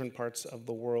for different parts of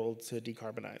the world to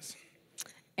decarbonize.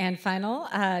 And final,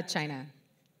 China.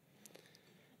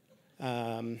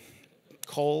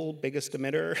 Coal, biggest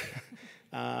emitter,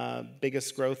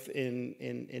 biggest growth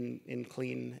in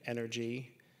clean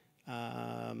energy.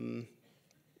 I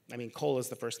mean, coal is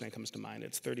the first thing that comes to mind.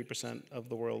 It's 30% of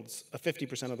the world's,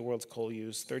 50% of the world's coal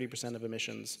use, 30% of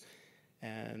emissions,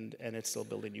 and it's still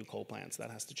building new coal plants.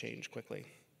 That has to change quickly.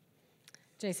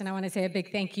 Jason, I want to say a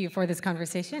big thank you for this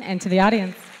conversation and to the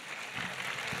audience.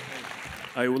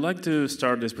 I would like to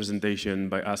start this presentation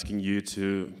by asking you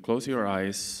to close your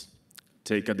eyes,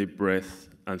 take a deep breath,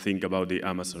 and think about the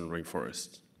Amazon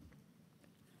rainforest.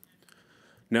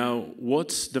 Now,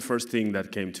 what's the first thing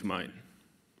that came to mind?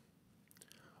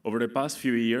 Over the past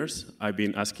few years, I've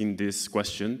been asking this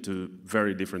question to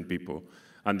very different people,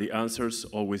 and the answers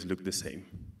always look the same.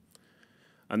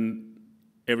 And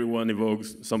everyone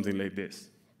evokes something like this.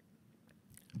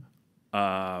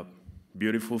 A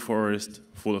beautiful forest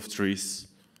full of trees,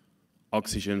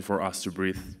 oxygen for us to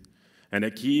breathe, and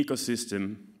a key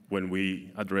ecosystem when we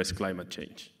address climate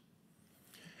change.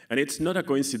 And it's not a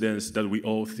coincidence that we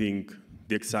all think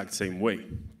the exact same way,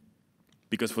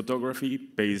 because photography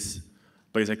plays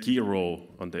a key role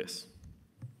on this.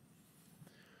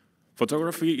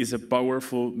 Photography is a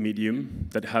powerful medium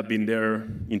that has been there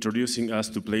introducing us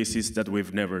to places that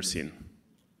we've never seen.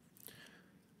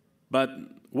 But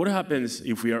what happens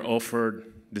if we are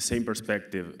offered the same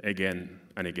perspective again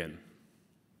and again?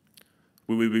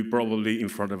 We will be probably in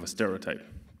front of a stereotype.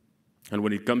 And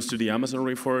when it comes to the Amazon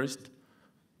rainforest,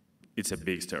 it's a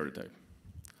big stereotype.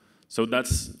 So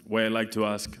that's why I like to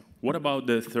ask, what about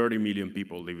the 30 million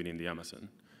people living in the Amazon?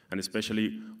 And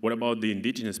especially, what about the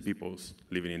indigenous peoples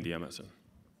living in the Amazon?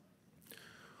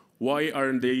 Why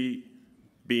aren't they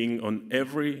being on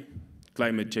every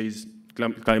climate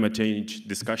change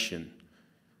discussion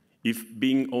if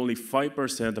being only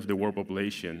 5% of the world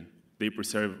population, they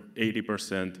preserve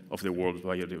 80% of the world's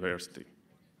biodiversity?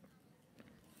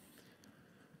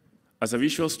 As a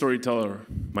visual storyteller,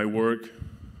 my work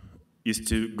is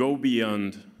to go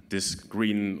beyond this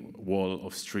green wall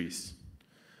of trees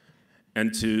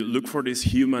and to look for these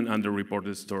human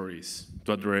underreported stories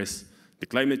to address the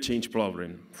climate change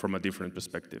problem from a different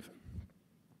perspective.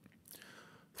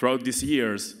 Throughout these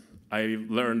years, I've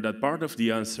learned that part of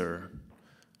the answer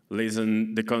lays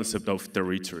in the concept of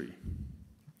territory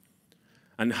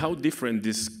and how different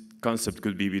this concept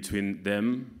could be between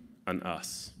them and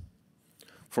us.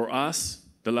 For us,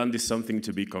 the land is something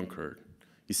to be conquered.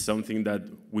 It's something that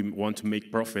we want to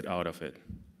make profit out of it.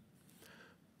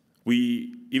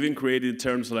 We even created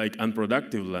terms like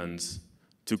unproductive lands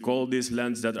to call these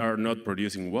lands that are not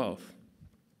producing wealth.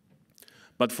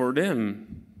 But for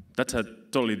them, that's a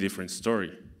totally different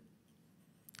story.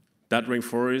 That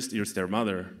rainforest is their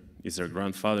mother, is their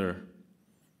grandfather.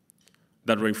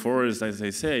 That rainforest, as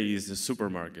I say, is the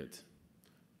supermarket,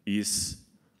 is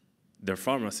their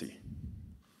pharmacy.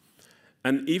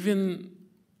 And even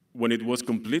when it was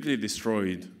completely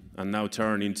destroyed and now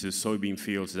turned into soybean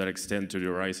fields that extend to the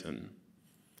horizon,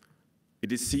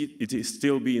 it is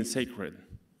still being sacred,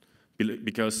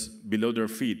 because below their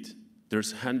feet,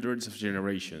 there's hundreds of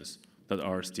generations that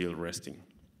are still resting.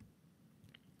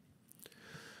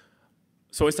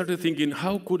 So I started thinking,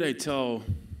 how could I tell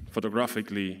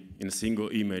photographically in a single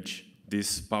image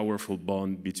this powerful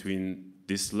bond between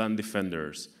these land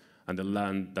defenders and the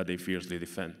land that they fiercely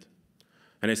defend?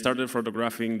 And I started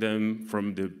photographing them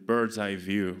from the bird's eye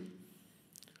view.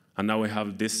 And now I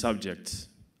have this subject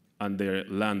and their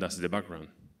land as the background.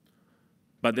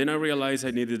 But then I realized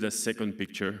I needed a second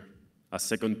picture, a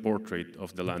second portrait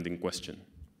of the land in question.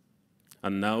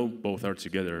 And now both are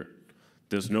together.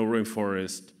 There's no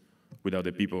rainforest without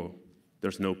the people.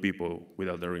 There's no people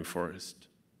without the rainforest.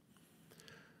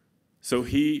 So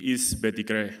he is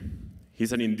Beticre.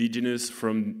 He's an indigenous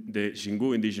from the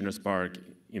Xingu Indigenous Park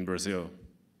in Brazil.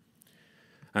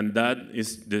 And that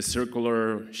is the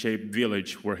circular-shaped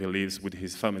village where he lives with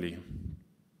his family.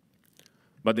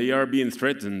 But they are being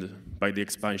threatened by the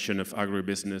expansion of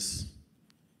agribusiness,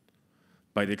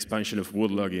 by the expansion of wood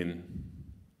logging,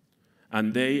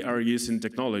 and they are using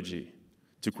technology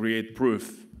to create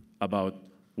proof about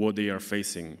what they are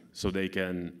facing so they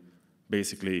can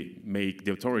basically make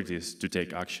the authorities to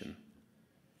take action.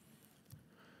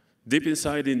 Deep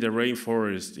inside in the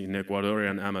rainforest in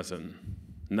Ecuadorian Amazon,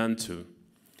 Nantu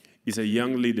is a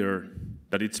young leader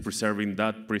that is preserving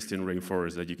that pristine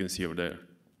rainforest that you can see over there.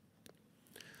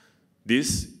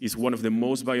 This is one of the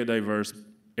most biodiverse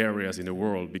areas in the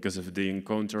world because of the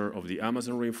encounter of the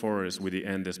Amazon rainforest with the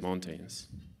Andes Mountains.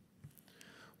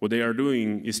 What they are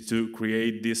doing is to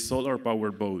create these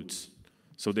solar-powered boats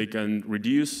so they can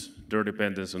reduce their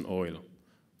dependence on oil,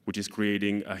 which is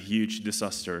creating a huge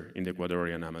disaster in the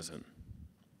Ecuadorian Amazon.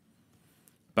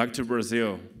 Back to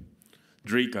Brazil,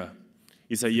 Drica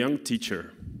is a young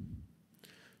teacher.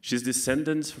 She's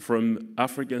descendant from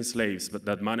African slaves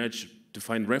that managed to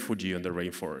find refuge in the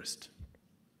rainforest.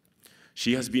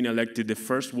 She has been elected the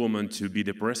first woman to be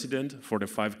the president for the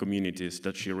 5 communities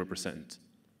that she represents.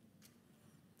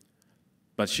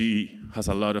 But she has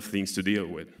a lot of things to deal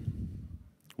with.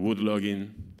 Wood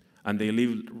logging, and they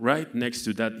live right next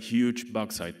to that huge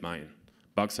bauxite mine.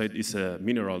 Bauxite is a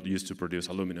mineral used to produce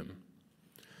aluminum.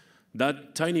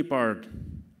 That tiny part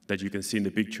that you can see in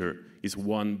the picture is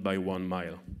 1 by 1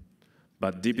 mile.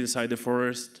 But deep inside the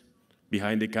forest,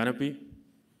 behind the canopy,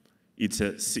 it's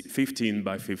a 15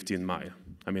 by 15 mile.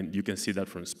 I mean, you can see that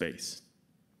from space.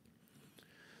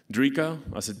 Drica,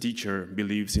 as a teacher,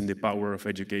 believes in the power of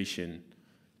education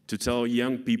to tell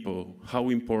young people how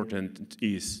important it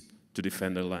is to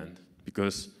defend their land,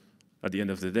 because at the end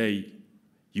of the day,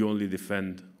 you only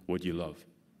defend what you love.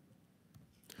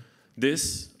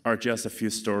 These are just a few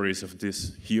stories of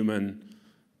this human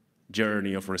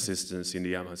journey of resistance in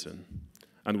the Amazon.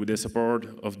 And with the support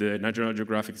of the National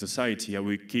Geographic Society, I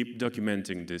will keep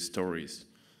documenting these stories,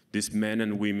 these men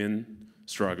and women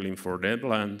struggling for their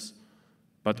lands,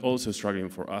 but also struggling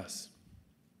for us.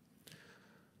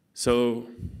 So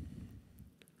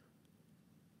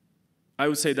I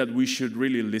would say that we should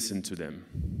really listen to them.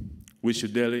 We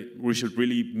should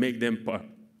really make them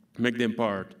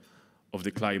part of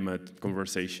the climate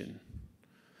conversation.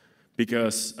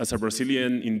 Because as a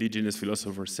Brazilian indigenous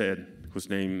philosopher said, whose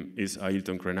name is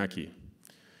Ailton Krenak,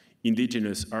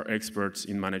 indigenous are experts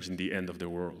in managing the end of the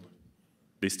world.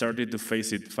 They started to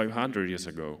face it 500 years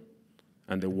ago,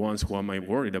 and the ones who I'm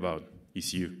worried about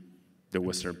is you, the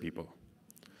Western people.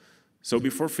 So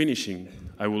before finishing,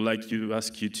 I would like to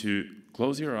ask you to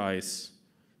close your eyes,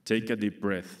 take a deep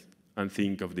breath, and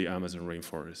think of the Amazon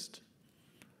rainforest.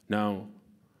 Now,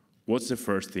 what's the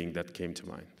first thing that came to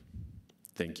mind?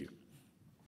 Thank you.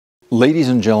 Ladies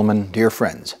and gentlemen, dear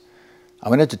friends, I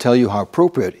wanted to tell you how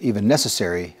appropriate, even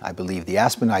necessary, I believe the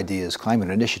Aspen Ideas Climate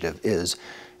Initiative is,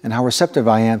 and how receptive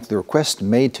I am to the request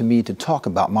made to me to talk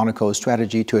about Monaco's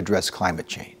strategy to address climate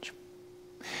change.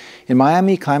 In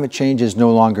Miami, climate change is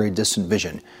no longer a distant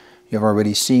vision. You have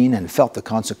already seen and felt the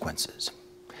consequences.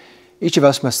 Each of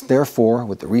us must therefore,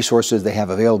 with the resources they have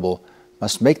available,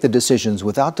 must make the decisions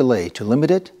without delay to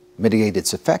limit it, mitigate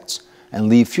its effects, and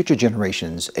leave future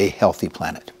generations a healthy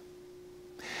planet.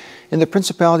 In the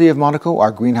Principality of Monaco,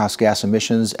 our greenhouse gas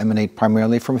emissions emanate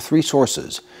primarily from 3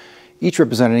 sources, each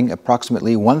representing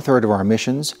approximately 1/3 of our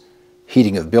emissions: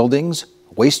 heating of buildings,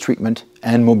 waste treatment,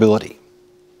 and mobility.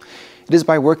 It is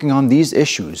by working on these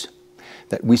issues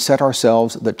that we set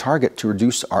ourselves the target to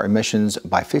reduce our emissions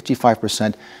by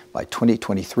 55% by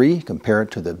 2023 compared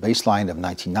to the baseline of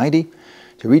 1990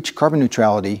 to reach carbon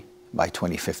neutrality by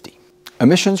 2050.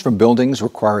 Emissions from buildings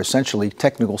require essentially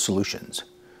technical solutions.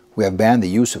 We have banned the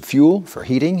use of fuel for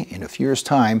heating. In a few years'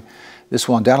 time, this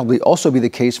will undoubtedly also be the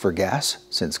case for gas,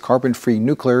 since carbon-free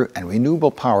nuclear and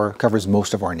renewable power covers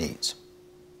most of our needs.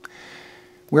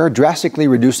 We are drastically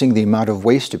reducing the amount of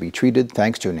waste to be treated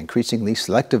thanks to an increasingly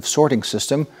selective sorting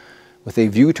system with a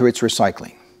view to its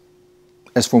recycling.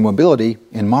 As for mobility,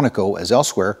 in Monaco as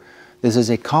elsewhere, this is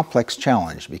a complex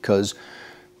challenge because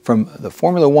from the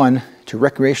Formula One to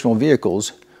recreational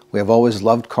vehicles, we have always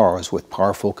loved cars with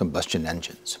powerful combustion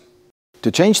engines.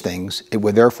 To change things, it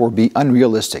would therefore be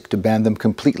unrealistic to ban them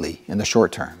completely in the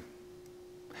short term.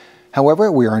 However,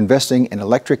 we are investing in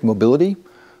electric mobility,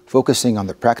 focusing on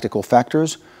the practical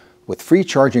factors, with free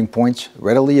charging points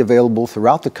readily available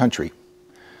throughout the country.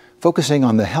 Focusing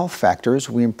on the health factors,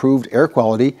 we improved air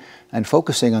quality, and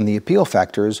focusing on the appeal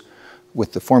factors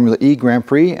with the Formula E Grand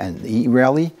Prix and the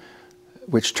E-Rally,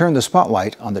 which turned the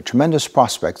spotlight on the tremendous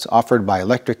prospects offered by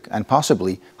electric and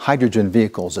possibly hydrogen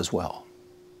vehicles as well.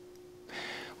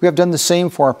 We have done the same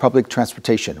for our public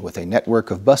transportation with a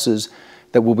network of buses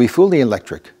that will be fully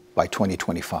electric by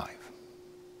 2025.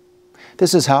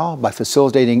 This is how, by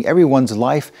facilitating everyone's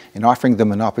life and offering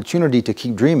them an opportunity to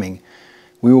keep dreaming,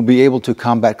 we will be able to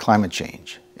combat climate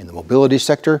change in the mobility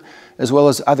sector as well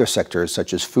as other sectors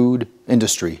such as food,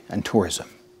 industry, and tourism.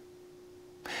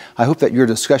 I hope that your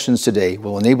discussions today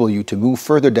will enable you to move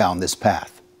further down this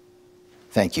path.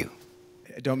 Thank you.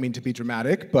 I don't mean to be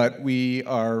dramatic, but we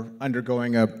are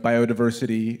undergoing a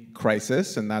biodiversity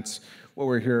crisis, and that's what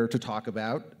we're here to talk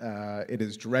about. It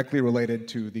is directly related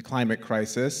to the climate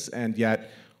crisis, and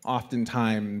yet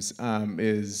oftentimes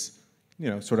is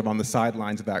sort of on the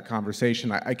sidelines of that conversation.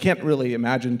 I can't really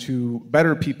imagine two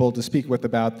better people to speak with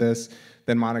about this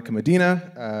than Monica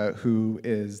Medina, who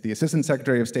is the Assistant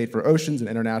Secretary of State for Oceans and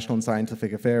International and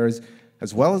Scientific Affairs,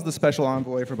 as well as the Special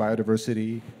Envoy for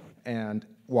Biodiversity and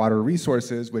Water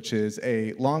Resources, which is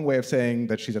a long way of saying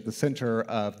that she's at the center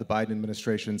of the Biden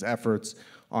administration's efforts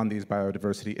on these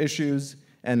biodiversity issues,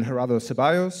 and Gerardo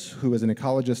Ceballos, who is an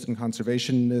ecologist and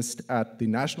conservationist at the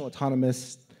National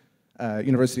Autonomous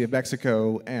University of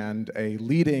Mexico and a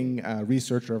leading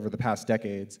researcher over the past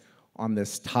decades on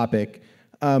this topic.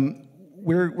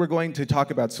 We're going to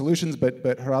talk about solutions, but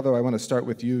Gerardo, I want to start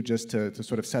with you just to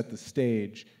sort of set the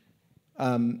stage.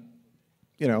 Most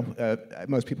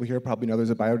people here probably know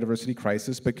there's a biodiversity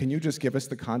crisis, but can you just give us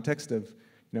the context of,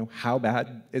 how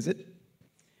bad is it?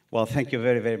 Well, thank you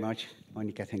very, very much,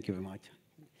 Monica. Thank you very much.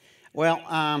 Well,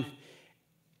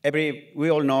 we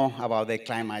all know about the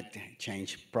climate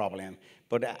change problem,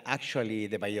 but actually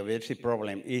the biodiversity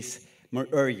problem is more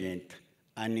urgent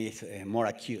and is more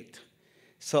acute.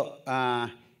 So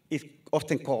it's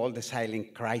often called the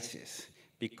silent crisis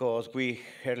because we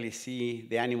hardly see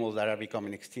the animals that are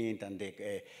becoming extinct and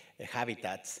the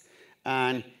habitats.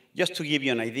 And just to give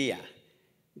you an idea,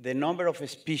 the number of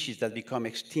species that become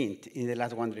extinct in the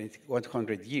last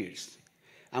 100 years,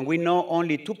 and we know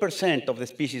only 2% of the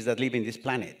species that live in this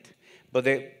planet, but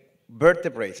the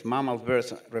vertebrates, mammals,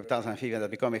 birds, reptiles, and amphibians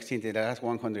that become extinct in the last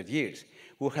 100 years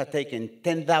would have taken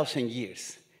 10,000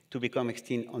 years to become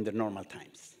extinct under normal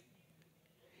times.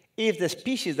 If the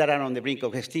species that are on the brink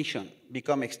of extinction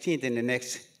become extinct in the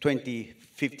next 20,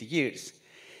 50 years,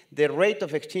 the rate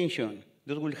of extinction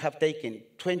that will have taken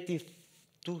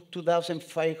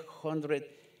 2,500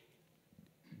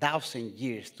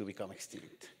 years to become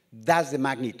extinct. That's the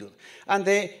magnitude. And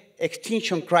the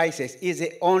extinction crisis is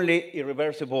the only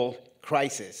irreversible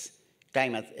crisis,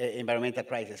 environmental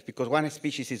crisis, because one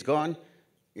species is gone,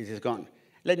 it is gone.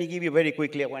 Let me give you very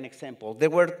quickly one example.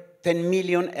 There were 10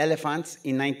 million elephants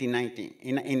in 1990,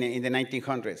 in the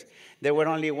 1900s. There were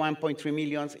only 1.3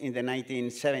 million in the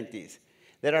 1970s.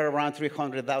 There are around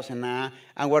 300,000 now,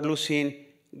 and we're losing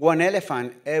one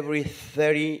elephant every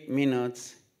 30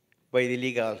 minutes by the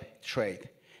illegal trade.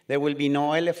 There will be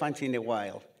no elephants in the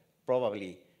wild,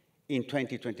 probably, in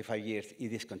 20, 25 years if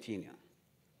this continues.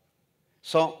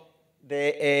 So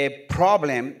the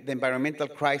problem, the environmental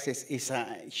crisis, is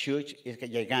huge, it's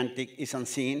gigantic, it's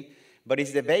unseen, but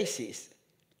it's the basis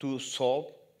to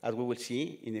solve, as we will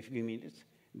see in a few minutes,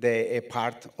 the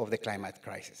part of the climate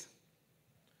crisis.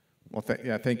 Well,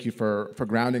 thank you for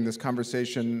grounding this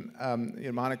conversation.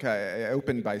 Monica, I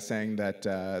opened by saying that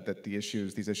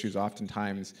these issues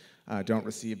oftentimes don't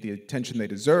receive the attention they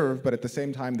deserve, but at the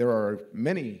same time, there are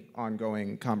many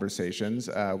ongoing conversations,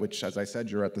 which, as I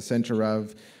said, you're at the center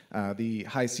of. The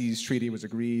High Seas Treaty was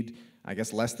agreed, I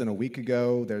guess, less than a week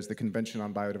ago. There's the Convention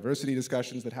on Biodiversity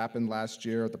discussions that happened last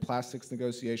year, the plastics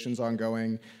negotiations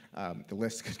ongoing. The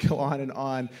list could go on and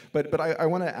on. But I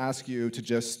want to ask you to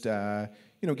just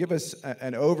give us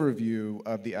an overview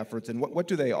of the efforts and what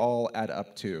do they all add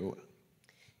up to?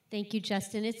 Thank you,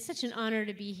 Justin. It's such an honor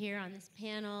to be here on this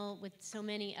panel with so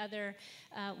many other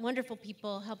wonderful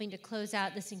people helping to close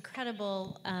out this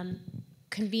incredible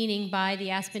convening by the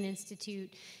Aspen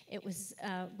Institute. It was,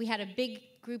 we had a big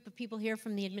group of people here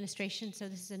from the administration, so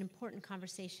this is an important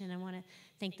conversation. I want to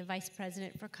thank the Vice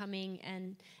President for coming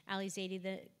and Ali Zaidi,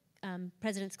 the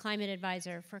President's Climate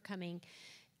Advisor, for coming.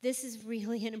 This is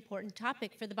really an important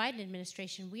topic for the Biden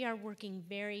administration. We are working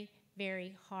very,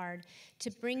 very hard to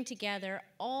bring together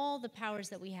all the powers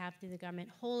that we have through the government,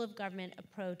 whole of government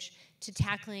approach to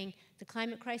tackling the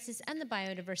climate crisis and the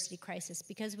biodiversity crisis,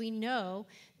 because we know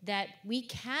that we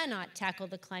cannot tackle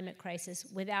the climate crisis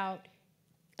without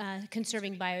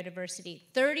conserving biodiversity.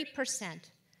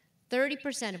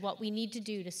 30% of what we need to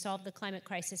do to solve the climate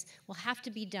crisis will have to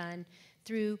be done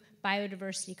through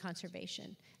biodiversity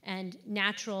conservation and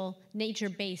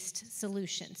nature-based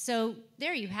solutions. So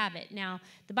there you have it. Now,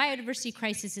 the biodiversity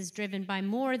crisis is driven by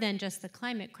more than just the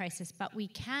climate crisis, but we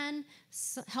can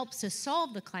help to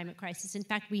solve the climate crisis. In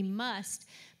fact, we must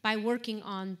by working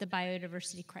on the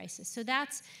biodiversity crisis. So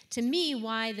that's, to me,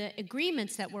 why the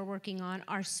agreements that we're working on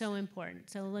are so important.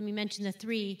 So let me mention the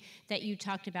three that you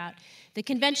talked about. The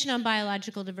Convention on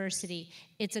Biological Diversity,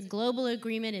 it's a global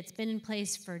agreement. It's been in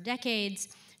place for decades.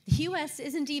 The U.S.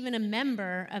 isn't even a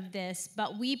member of this,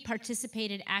 but we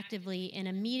participated actively in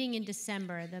a meeting in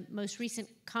December, the most recent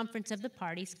conference of the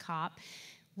parties, COP,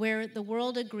 where the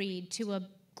world agreed to a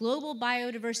global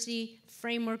biodiversity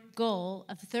framework goal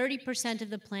of 30%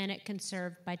 of the planet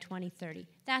conserved by 2030.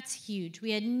 That's huge.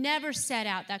 We had never set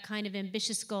out that kind of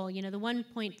ambitious goal. You know, the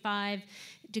 1.5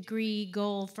 degree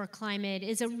goal for climate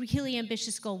is a really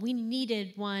ambitious goal. We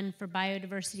needed one for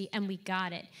biodiversity, and we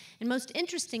got it. And most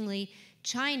interestingly,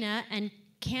 China and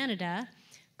Canada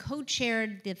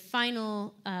co-chaired the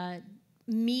final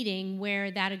meeting where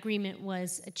that agreement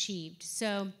was achieved.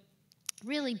 So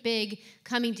really big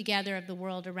coming together of the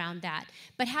world around that.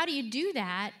 But how do you do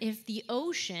that if the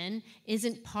ocean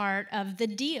isn't part of the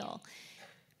deal?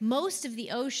 Most of the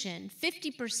ocean,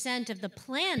 50% of the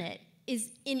planet,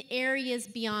 is in areas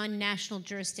beyond national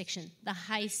jurisdiction, the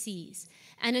high seas.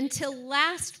 And until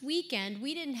last weekend,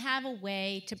 we didn't have a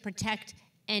way to protect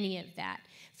any of that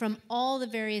from all the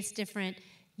various different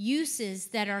uses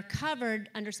that are covered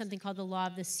under something called the Law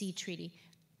of the Sea Treaty.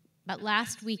 But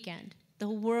last weekend, the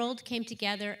world came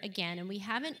together again, and we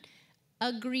haven't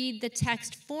agreed the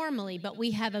text formally, but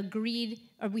we have agreed,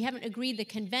 or we haven't agreed the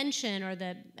convention or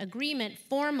the agreement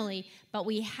formally, but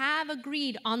we have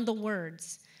agreed on the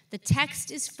words. The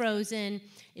text is frozen,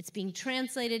 it's being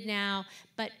translated now,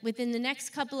 but within the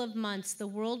next couple of months, the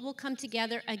world will come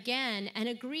together again and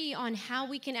agree on how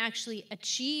we can actually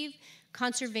achieve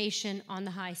conservation on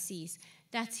the high seas.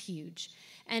 That's huge.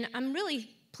 And I'm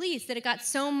really pleased that it got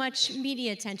so much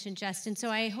media attention, Justin, so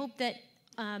I hope that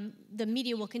the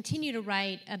media will continue to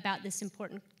write about this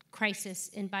important crisis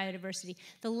in biodiversity.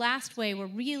 The last way we're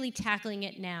really tackling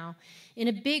it now in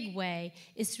a big way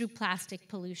is through plastic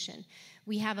pollution.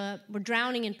 We're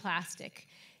drowning in plastic.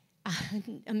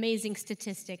 Amazing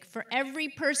statistic. For every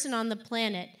person on the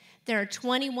planet, there are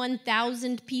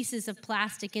 21,000 pieces of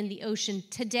plastic in the ocean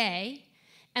today,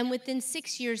 and within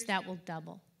 6 years that will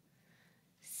double.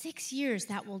 6 years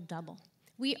that will double.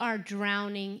 We are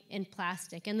drowning in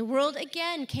plastic. And the world,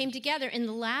 again, came together in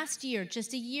the last year,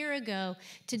 just a year ago,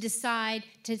 to decide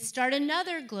to start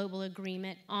another global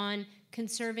agreement on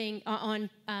protecting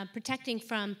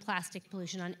from plastic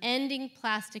pollution, on ending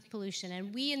plastic pollution.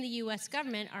 And we in the U.S.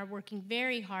 government are working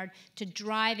very hard to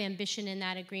drive ambition in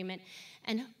that agreement.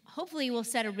 And hopefully we'll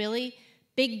set a really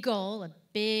big goal, a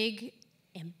big,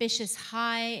 ambitious,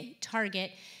 high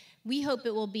target. We hope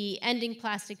it will be ending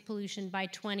plastic pollution by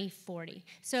 2040.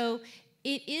 So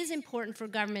it is important for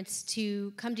governments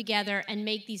to come together and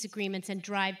make these agreements and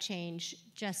drive change,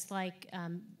 just like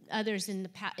others in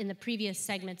the previous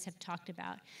segments have talked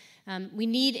about. We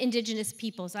need indigenous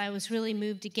peoples. I was really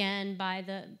moved again by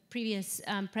the previous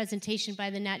presentation by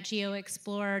the Nat Geo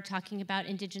Explorer talking about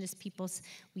indigenous peoples.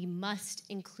 We must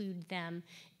include them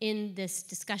in this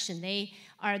discussion. They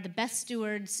are the best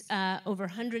stewards over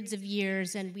hundreds of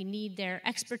years, and we need their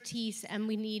expertise and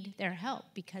we need their help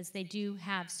because they do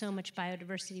have so much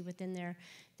biodiversity within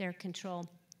their control.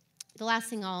 The last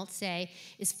thing I'll say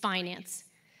is finance.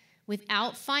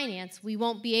 Without finance, we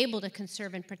won't be able to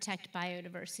conserve and protect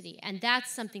biodiversity. And that's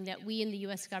something that we in the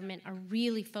US government are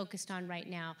really focused on right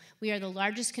now. We are the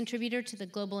largest contributor to the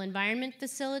Global Environment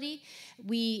Facility.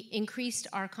 We increased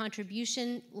our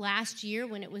contribution last year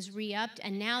when it was re-upped,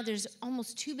 and now there's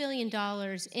almost $2 billion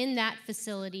in that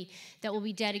facility that will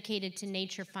be dedicated to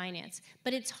nature finance.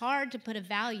 But it's hard to put a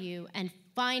value and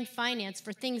find finance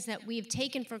for things that we've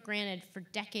taken for granted for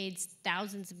decades,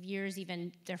 thousands of years even.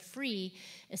 They're free,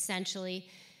 essentially.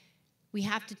 We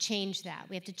have to change that.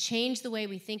 We have to change the way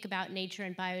we think about nature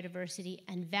and biodiversity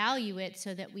and value it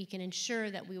so that we can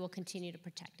ensure that we will continue to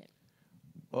protect it.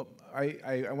 Well,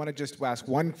 I want to just ask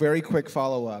one very quick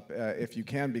follow-up, if you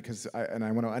can, because I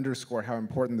want to underscore how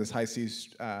important this high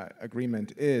seas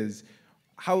agreement is.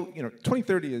 How,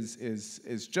 2030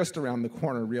 is just around the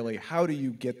corner, really. How do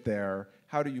you get there?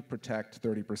 How do you protect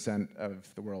 30%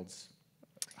 of the world's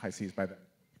high seas by then?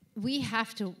 We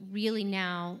have to really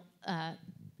now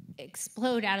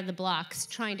explode out of the blocks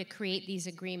trying to create these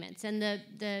agreements. And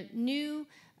the new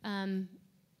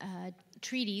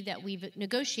treaty that we've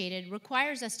negotiated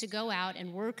requires us to go out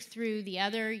and work through the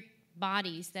other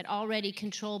bodies that already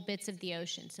control bits of the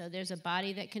ocean. So there's a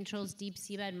body that controls deep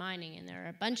seabed mining, and there are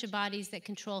a bunch of bodies that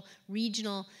control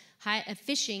regional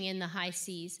fishing in the high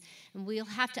seas. And we'll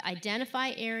have to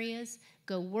identify areas,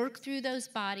 go work through those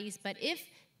bodies, but if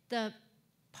the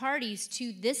parties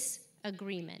to this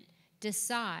agreement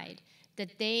decide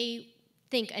that they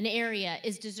think an area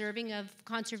is deserving of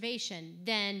conservation,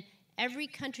 then every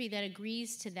country that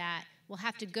agrees to that will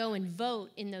have to go and vote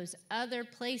in those other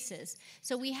places.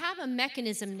 So we have a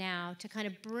mechanism now to kind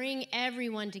of bring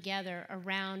everyone together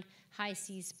around high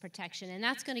seas protection, and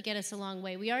that's going to get us a long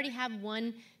way. We already have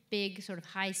one big sort of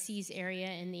high seas area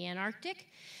in the Antarctic.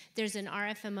 There's an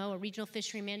RFMO, a regional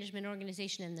fishery management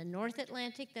organization in the North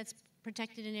Atlantic that's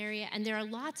protected an area, and there are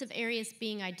lots of areas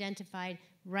being identified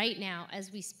right now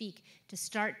as we speak to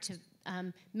start to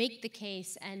make the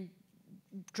case and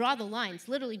draw the lines,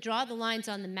 literally draw the lines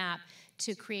on the map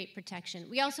to create protection.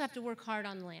 We also have to work hard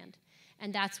on land,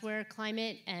 and that's where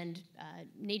climate and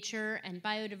nature and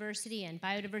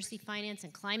biodiversity finance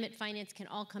and climate finance can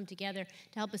all come together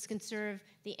to help us conserve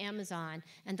the Amazon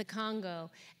and the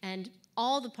Congo and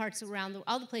all the places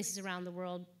around the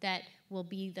world that will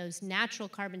be those natural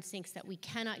carbon sinks that we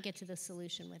cannot get to the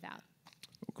solution without.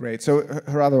 Great. So,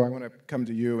 Gerardo, I want to come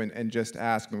to you and just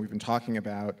ask, we've been talking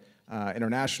about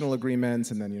international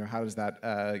agreements, and then how does that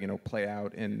play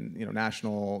out in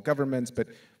national governments? But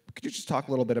could you just talk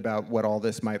a little bit about what all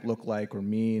this might look like or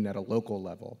mean at a local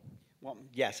level? Well,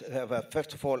 yes.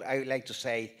 First of all, I would like to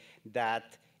say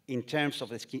that in terms of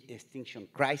the extinction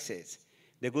crisis,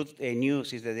 the good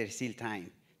news is that there is still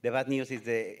time. The bad news is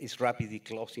that it's rapidly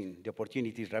closing. The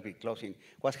opportunity is rapidly closing.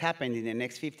 What's happened in the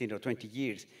next 15 or 20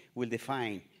 years will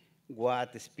define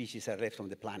what the species are left on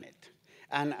the planet.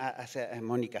 And as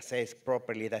Monica says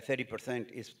properly, that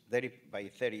 30% by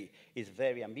 30 is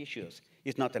very ambitious.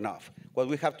 It's not enough. What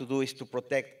we have to do is to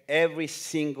protect every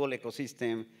single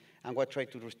ecosystem, and we're trying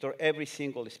to restore every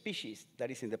single species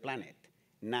that is in the planet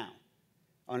now.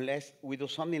 Unless we do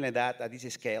something like that at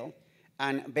this scale,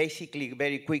 and basically,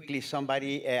 very quickly,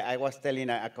 I was telling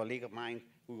a colleague of mine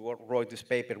who wrote this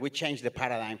paper, we changed the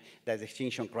paradigm that the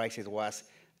extinction crisis was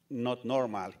not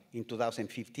normal in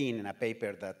 2015 in a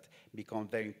paper that became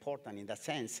very important in that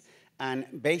sense.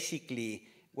 And basically,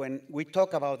 when we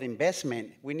talk about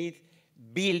investment, we need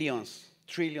billions,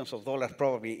 trillions of dollars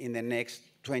probably in the next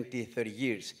 20, 30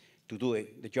 years to do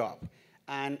the job.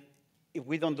 And if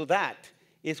we don't do that,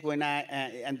 it's when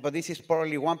but this is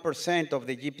probably 1% of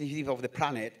the GDP of the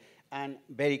planet, and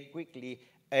very quickly,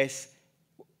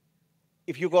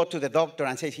 if you go to the doctor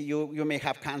and say you may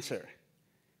have cancer,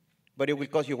 but it will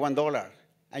cost you $1,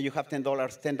 and you have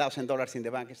 $10,000 in the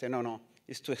bank, you say, no,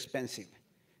 it's too expensive.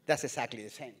 That's exactly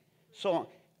the same. So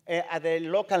at the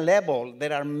local level,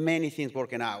 there are many things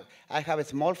working out. I have a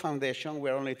small foundation,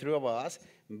 we're only 3 of us,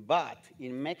 but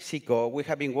in Mexico, we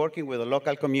have been working with the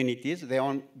local communities. They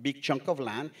own a big chunk of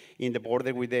land in the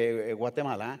border with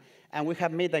Guatemala, and we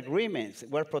have made agreements.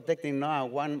 We're protecting now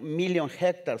 1 million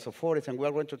hectares of forest, and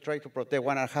we're going to try to protect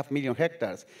 1.5 million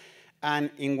hectares.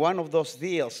 And in one of those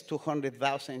deals,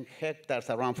 200,000 hectares,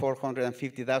 around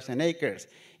 450,000 acres,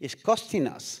 is costing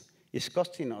us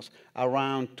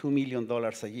around $2 million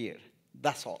a year.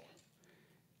 That's all.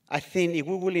 I think if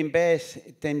we will invest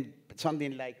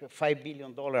something like $5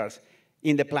 billion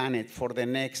in the planet for the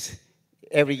next,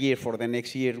 every year for the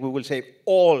next year, we will save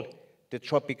all the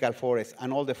tropical forests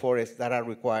and all the forests that are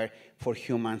required for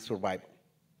human survival.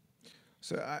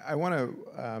 So I want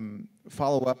to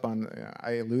follow up on,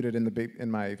 I alluded in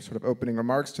my sort of opening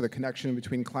remarks to the connection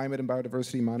between climate and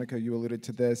biodiversity. Monica, you alluded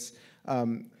to this.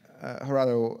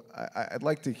 Gerardo, I'd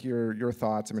like to hear your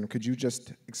thoughts. I mean, could you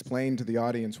just explain to the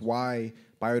audience why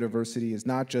biodiversity is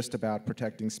not just about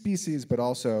protecting species, but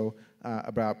also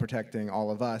about protecting all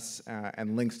of us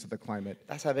and links to the climate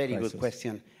That's a very crisis? good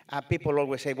question. People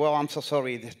always say, well, I'm so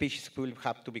sorry, the species will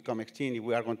have to become extinct if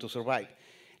we are going to survive.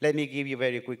 Let me give you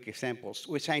very quick examples.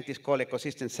 We scientists call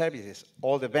ecosystem services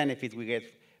all the benefits we get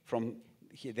from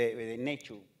the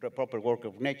nature, the proper work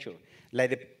of nature,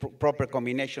 like the proper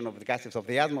combination of the gases of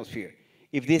the atmosphere.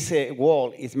 If this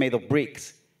wall is made of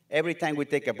bricks, every time we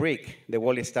take a brick, the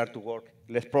wall starts to work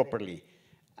less properly.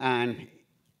 And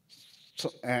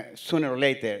sooner or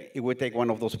later, if we take one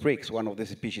of those bricks, one of the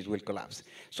species will collapse.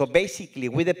 So basically,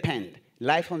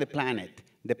 life on the planet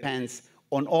depends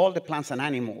on all the plants and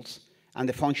animals and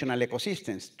the functional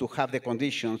ecosystems to have the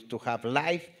conditions to have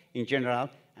life in general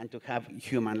and to have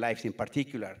human lives in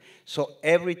particular. So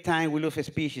every time we lose a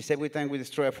species, every time we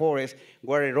destroy a forest,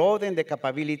 we're eroding the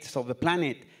capabilities of the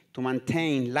planet to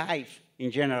maintain life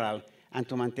in general and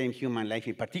to maintain human life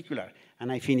in particular.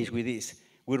 And I finish with this.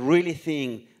 We really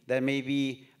think there may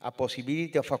be a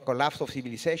possibility of a collapse of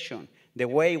civilization, the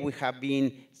way we have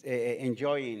been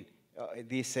enjoying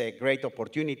these great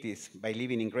opportunities by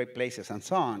living in great places and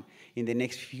so on in the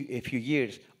next few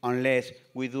years, unless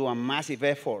we do a massive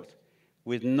effort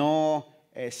with no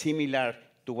similar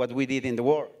to what we did in the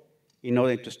war in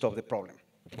order to stop the problem.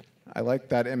 I like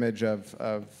that image of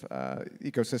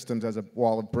ecosystems as a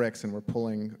wall of bricks, and we're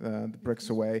pulling the bricks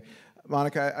away.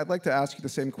 Monica, I'd like to ask you the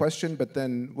same question, but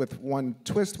then with one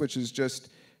twist, which is just,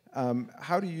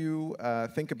 how do you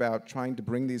think about trying to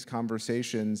bring these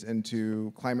conversations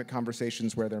into climate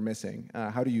conversations where they're missing?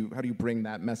 How do you bring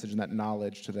that message and that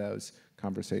knowledge to those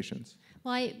conversations?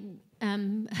 Well,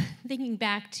 thinking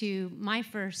back to my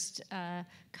first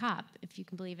COP, if you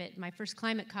can believe it, my first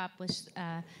climate COP was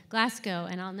Glasgow,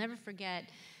 and I'll never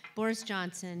forget Boris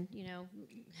Johnson,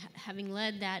 having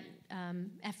led that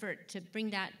effort to bring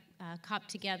that COP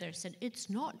together, said, it's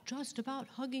not just about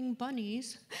hugging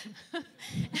bunnies.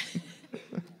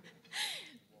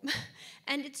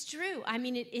 And it's true. I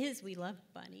mean, it is. We love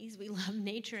bunnies. We love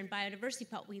nature and biodiversity,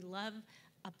 but we love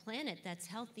a planet that's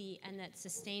healthy and that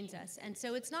sustains us. And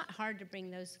so it's not hard to bring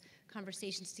those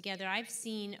conversations together. I've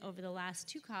seen over the last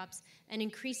 2 COPs an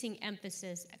increasing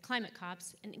emphasis, climate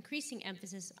COPs, an increasing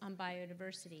emphasis on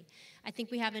biodiversity. I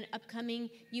think we have an upcoming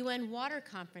UN water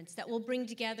conference that will bring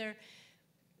together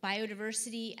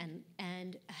biodiversity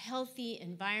and a healthy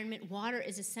environment. Water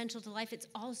is essential to life. It's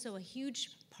also a huge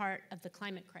part of the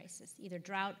climate crisis, either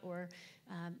drought or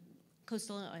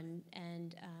coastal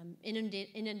and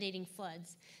inundating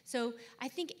floods. So I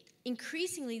think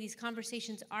increasingly these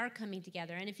conversations are coming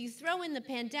together. And if you throw in the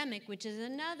pandemic, which is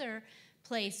another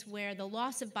place where the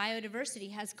loss of biodiversity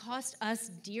has cost us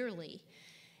dearly,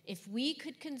 if we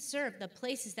could conserve the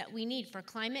places that we need for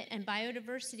climate and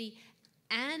biodiversity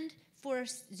and for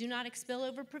zoonotic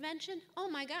spillover prevention, oh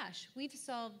my gosh, we've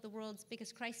solved the world's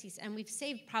biggest crises, and we've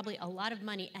saved probably a lot of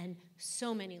money and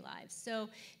so many lives. So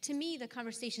to me, the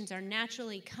conversations are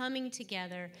naturally coming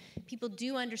together. People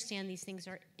do understand these things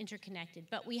are interconnected,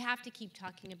 but we have to keep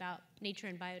talking about nature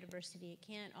and biodiversity. It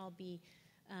can't all be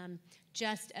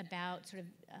just about sort of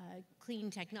clean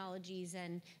technologies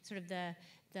and sort of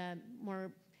the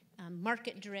more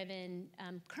market-driven,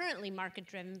 currently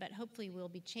market-driven, but hopefully we'll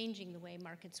be changing the way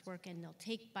markets work, and they'll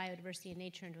take biodiversity and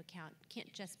nature into account. It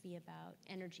can't just be about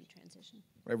energy transition.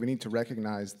 Right, we need to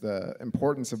recognize the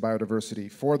importance of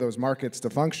biodiversity for those markets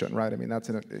to function, right? I mean, that's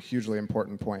a hugely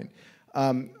important point.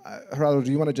 Gerardo,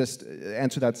 do you want to just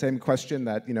answer that same question,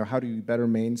 that, how do you better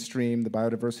mainstream the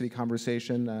biodiversity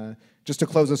conversation? Just to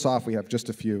close us off, we have just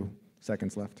a few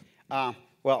seconds left.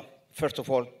 Well, first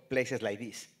of all, places like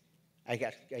this.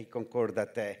 I concur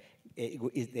that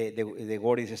the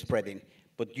word is spreading,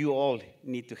 but you all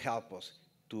need to help us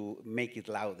to make it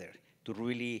louder, to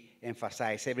really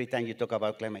emphasize. Every time you talk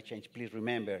about climate change, please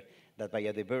remember that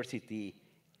biodiversity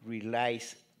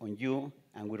relies on you,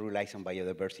 and we rely on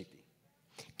biodiversity.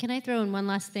 Can I throw in one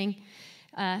last thing?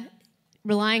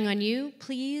 Relying on you,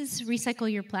 please recycle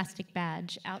your plastic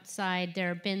badge outside.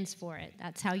 There are bins for it.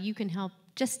 That's how you can help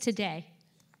just today.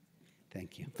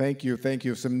 Thank you. Thank you. Thank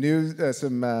you. Some news,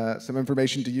 some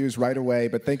information to use right away.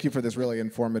 But thank you for this really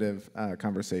informative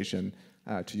conversation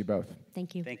to you both.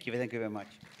 Thank you. Thank you. Thank you very much.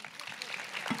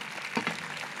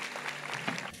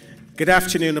 Good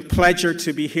afternoon. A pleasure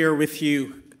to be here with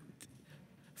you.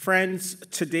 Friends,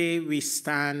 today we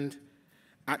stand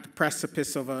at the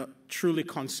precipice of a truly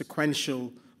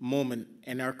consequential moment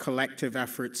in our collective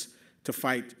efforts to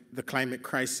fight the climate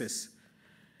crisis.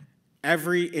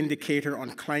 Every indicator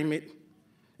on climate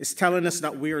is telling us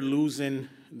that we are losing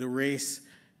the race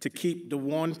to keep the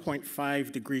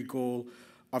 1.5 degree goal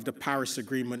of the Paris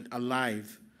Agreement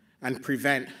alive and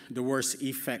prevent the worst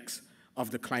effects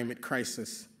of the climate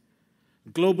crisis.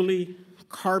 Globally,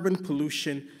 carbon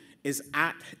pollution is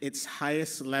at its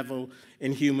highest level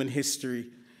in human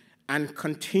history and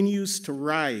continues to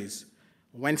rise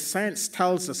when science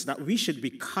tells us that we should be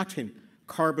cutting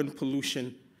carbon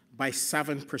pollution by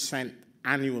 7%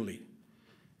 annually.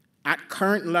 At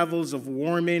current levels of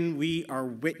warming, we are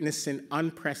witnessing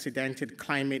unprecedented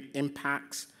climate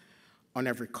impacts on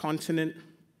every continent,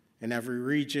 in every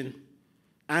region,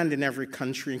 and in every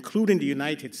country, including the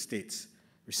United States.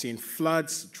 We're seeing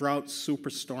floods, droughts,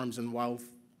 superstorms, and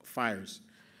wildfires.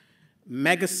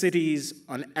 Megacities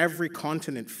on every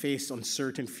continent face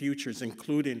uncertain futures,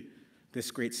 including this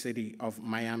great city of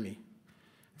Miami.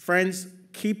 Friends,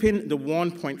 keeping the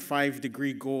 1.5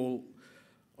 degree goal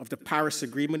of the Paris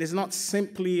Agreement is not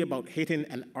simply about hitting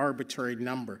an arbitrary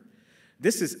number.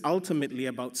 This is ultimately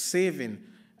about saving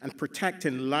and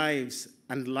protecting lives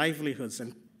and livelihoods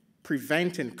and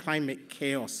preventing climate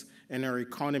chaos in our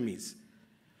economies.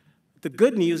 The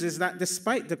good news is that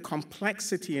despite the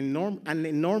complexity and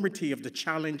enormity of the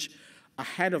challenge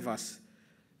ahead of us,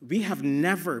 we have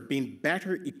never been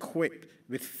better equipped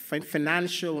with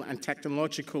financial and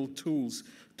technological tools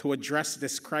to address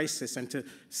this crisis and to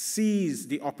seize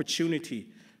the opportunity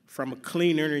from a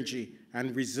clean energy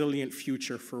and resilient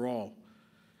future for all.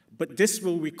 But this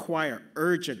will require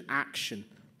urgent action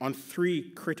on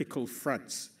three critical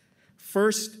fronts.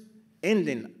 First,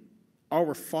 ending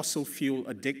our fossil fuel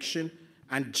addiction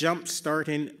and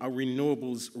jump-starting a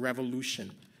renewables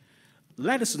revolution.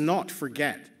 Let us not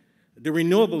forget, the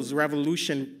renewables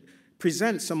revolution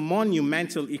presents a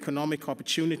monumental economic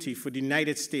opportunity for the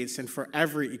United States and for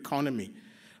every economy.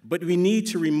 But we need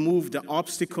to remove the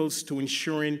obstacles to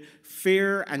ensuring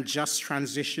fair and just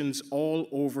transitions all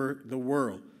over the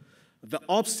world. The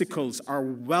obstacles are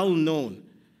well known.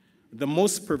 The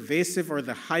most pervasive are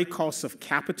the high costs of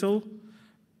capital,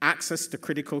 access to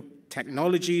critical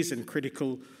technologies and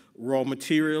critical raw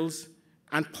materials,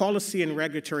 and policy and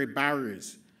regulatory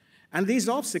barriers. And these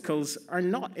obstacles are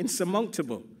not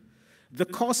insurmountable. The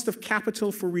cost of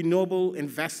capital for renewable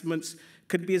investments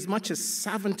could be as much as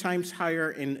 7 times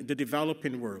higher in the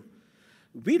developing world.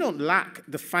 We don't lack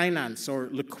the finance or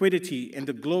liquidity in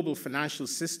the global financial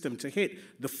system to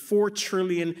hit the $4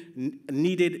 trillion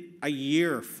needed a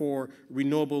year for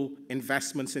renewable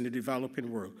investments in the developing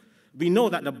world. We know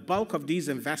that the bulk of these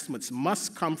investments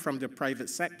must come from the private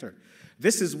sector.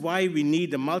 This is why we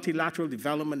need the multilateral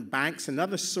development banks and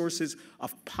other sources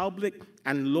of public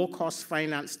and low-cost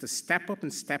finance to step up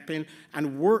and step in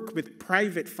and work with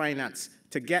private finance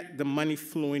to get the money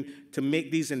flowing to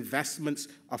make these investments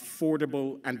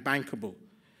affordable and bankable.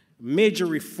 Major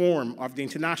reform of the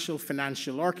international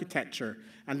financial architecture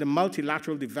and the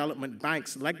multilateral development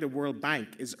banks like the World Bank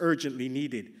is urgently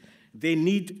needed. They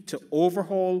need to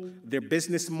overhaul their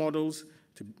business models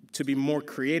to be more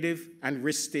creative and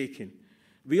risk-taking.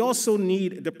 We also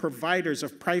need the providers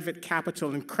of private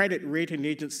capital and credit rating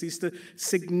agencies to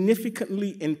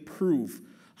significantly improve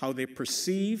how they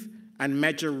perceive and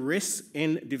measure risks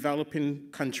in developing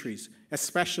countries,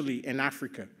 especially in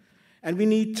Africa. And we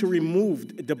need to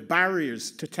remove the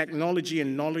barriers to technology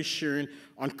and knowledge sharing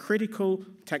on critical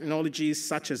technologies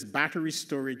such as battery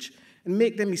storage and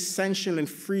make them essential and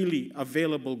freely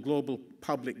available global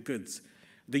public goods.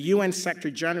 The UN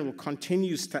Secretary General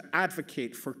continues to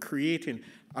advocate for creating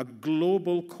a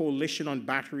global coalition on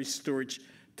battery storage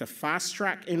to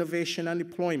fast-track innovation and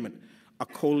deployment, a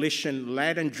coalition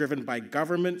led and driven by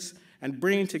governments and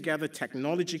bringing together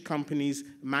technology companies,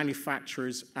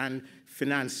 manufacturers, and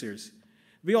financiers.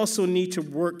 We also need to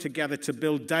work together to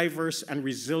build diverse and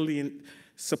resilient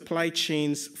supply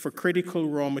chains for critical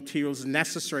raw materials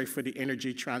necessary for the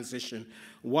energy transition,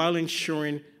 while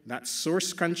ensuring that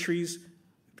source countries,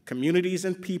 communities,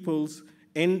 and peoples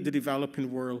in the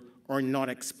developing world are not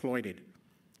exploited.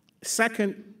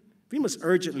 Second, we must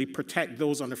urgently protect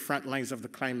those on the front lines of the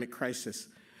climate crisis.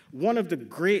 One of the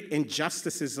great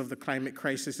injustices of the climate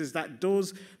crisis is that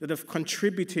those that have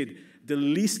contributed the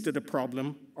least to the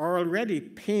problem are already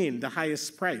paying the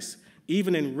highest price,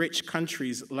 even in rich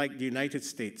countries like the United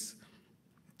States.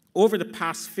 Over the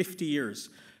past 50 years,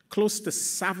 close to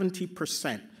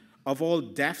 70% of all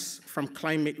deaths from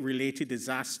climate-related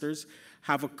disasters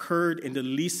have occurred in the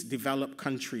least developed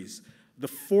countries, the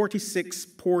 46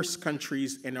 poorest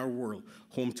countries in our world,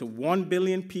 home to 1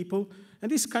 billion people,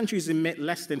 and these countries emit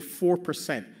less than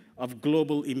 4% of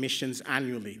global emissions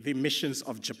annually, the emissions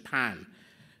of Japan.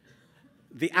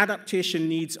 The adaptation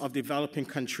needs of developing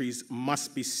countries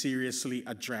must be seriously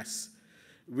addressed.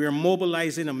 We're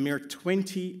mobilizing a mere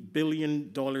 $20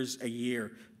 billion a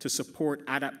year to support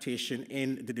adaptation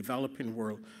in the developing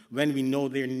world when we know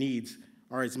their needs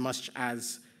are as much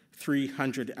as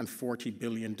 $340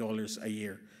 billion a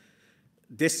year.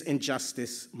 This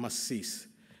injustice must cease.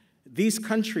 These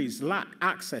countries lack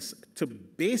access to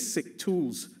basic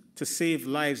tools to save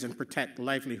lives and protect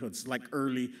livelihoods, like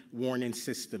early warning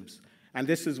systems. And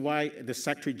this is why the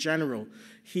Secretary General,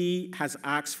 he has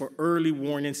asked for early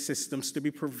warning systems to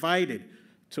be provided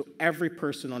to every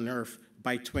person on Earth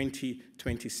by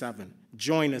 2027.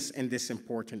 Join us in this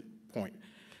important point.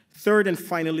 Third and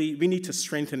finally, we need to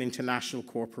strengthen international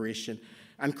cooperation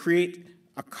and create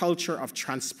a culture of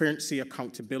transparency,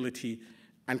 accountability,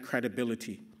 and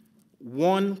credibility.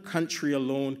 One country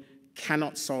alone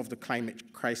cannot solve the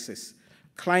climate crisis.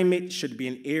 Climate should be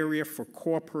an area for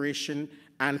cooperation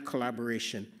and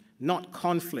collaboration, not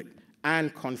conflict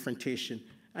and confrontation.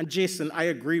 And Jason, I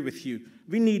agree with you.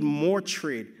 We need more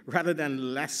trade rather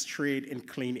than less trade in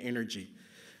clean energy.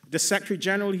 The Secretary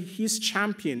General, he's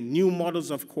championed new models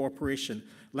of cooperation,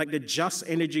 like the Just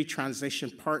Energy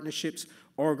Transition Partnerships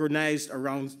organized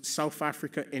around South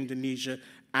Africa, Indonesia,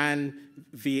 and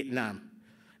Vietnam.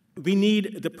 We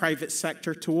need the private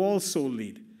sector to also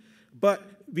lead, but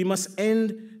we must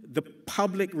end the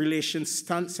public relations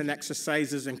stunts and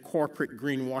exercises in corporate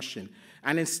greenwashing,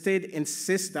 and instead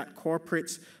insist that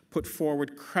corporates put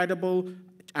forward credible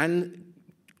and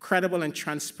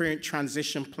transparent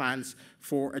transition plans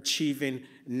for achieving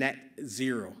net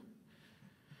zero.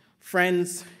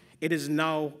 Friends, it is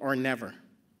now or never.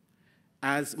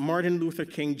 As Martin Luther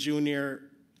King Jr.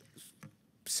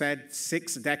 said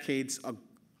 6 decades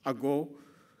ago,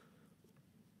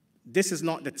 this is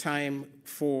not the time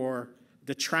for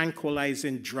the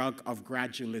tranquilizing drug of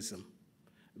gradualism.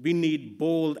 We need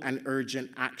bold and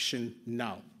urgent action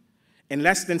now. In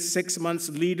less than 6 months,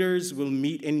 leaders will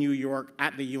meet in New York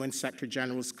at the UN Secretary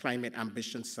General's Climate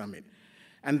Ambition Summit,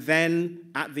 and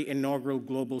then at the inaugural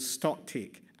Global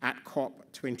Stocktake at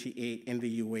COP28 in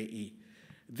the UAE.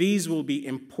 These will be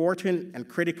important and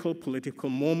critical political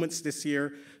moments this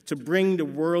year to bring the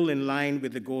world in line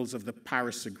with the goals of the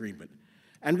Paris Agreement.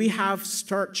 And we have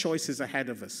stark choices ahead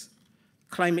of us: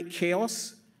 climate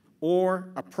chaos or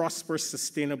a prosperous,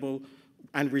 sustainable,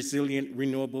 and resilient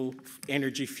renewable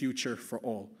energy future for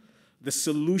all. The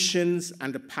solutions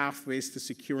and the pathways to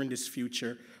securing this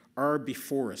future are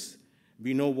before us.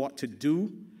 We know what to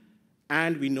do,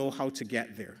 and we know how to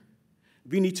get there.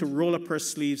 We need to roll up our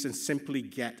sleeves and simply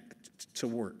get to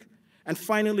work. And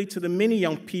finally, to the many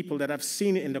young people that I've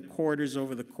seen in the corridors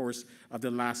over the course of the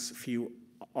last few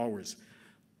hours,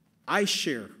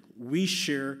 we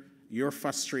share your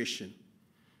frustration.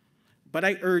 But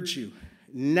I urge you,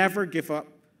 never give up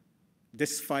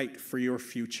this fight for your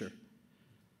future.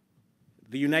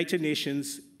 The United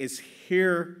Nations is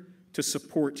here to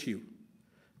support you.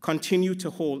 Continue to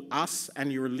hold us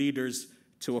and your leaders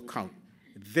to account.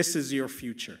 This is your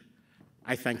future.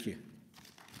 I thank you.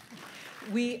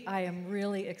 I am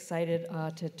really excited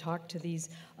to talk to these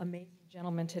amazing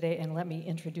gentlemen today, and let me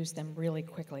introduce them really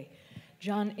quickly.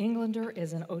 John Englander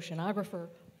is an oceanographer,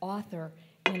 author,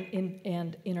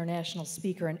 and international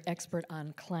speaker and expert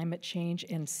on climate change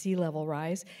and sea level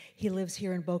rise. He lives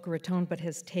here in Boca Raton, but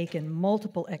has taken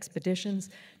multiple expeditions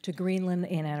to Greenland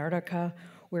and Antarctica,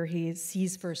 where he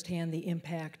sees firsthand the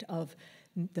impact of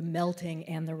the melting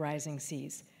and the rising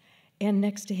seas. And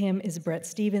next to him is Bret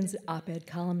Stephens, op-ed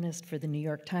columnist for the New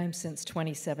York Times since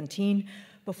 2017.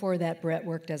 Before that, Bret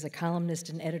worked as a columnist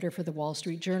and editor for the Wall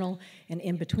Street Journal, and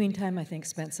in between time, I think,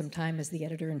 spent some time as the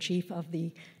editor-in-chief of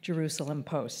the Jerusalem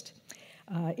Post.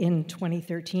 In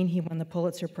 2013, he won the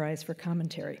Pulitzer Prize for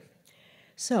commentary.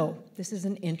 So this is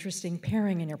an interesting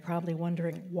pairing, and you're probably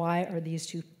wondering, why are these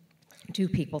two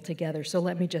people together? So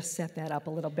let me just set that up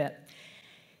a little bit.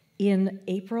 In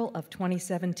April of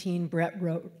 2017, Bret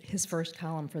wrote his first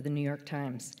column for the New York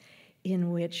Times,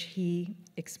 in which he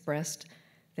expressed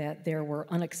that there were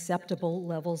unacceptable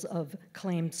levels of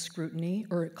claimed scrutiny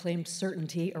or claimed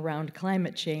certainty around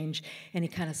climate change, and he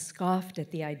kind of scoffed at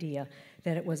the idea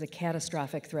that it was a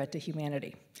catastrophic threat to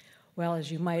humanity. Well,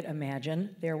 as you might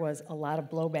imagine, there was a lot of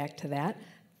blowback to that.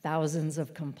 Thousands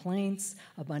of complaints.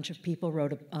 A bunch of people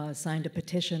signed a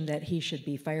petition that he should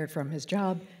be fired from his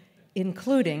job,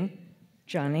 including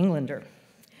John Englander.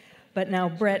 But now,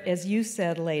 Bret, as you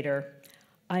said later,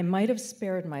 I might have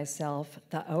spared myself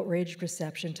the outraged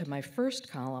reception to my first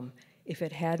column if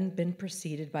it hadn't been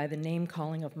preceded by the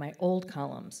name-calling of my old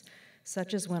columns,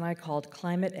 such as when I called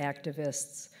climate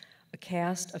activists a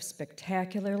cast of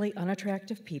spectacularly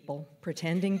unattractive people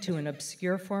pretending to an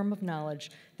obscure form of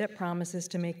knowledge that promises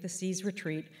to make the seas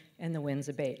retreat and the winds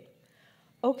abate.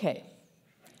 Okay.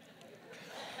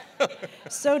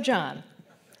 So, John,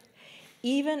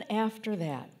 even after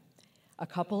that, a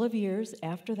couple of years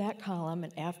after that column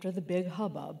and after the big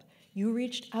hubbub, you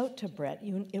reached out to Bret.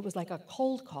 It was like a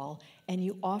cold call, and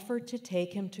you offered to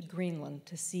take him to Greenland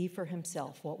to see for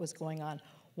himself what was going on.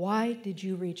 Why did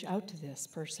you reach out to this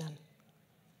person?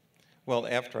 Well,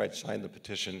 after I'd signed the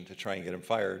petition to try and get him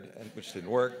fired, which didn't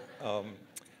work,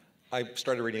 I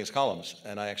started reading his columns,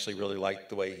 and I actually really liked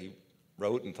the way he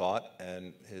wrote and thought,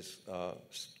 and his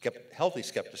healthy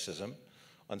skepticism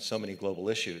on so many global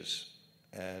issues.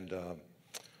 And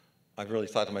I really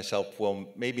thought to myself, well,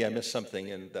 maybe I missed something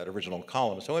in that original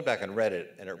column. So I went back and read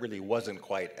it, and it really wasn't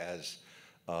quite as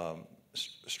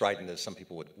strident as some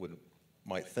people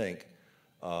might think.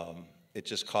 It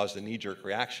just caused a knee-jerk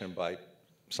reaction by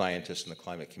scientists in the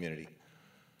climate community.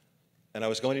 And I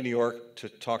was going to New York to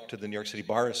talk to the New York City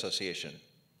Bar Association,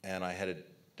 and I had a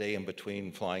day in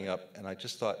between flying up, and I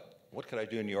just thought, what could I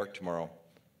do in New York tomorrow?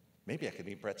 Maybe I could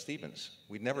meet Bret Stephens.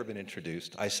 We'd never been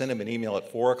introduced. I sent him an email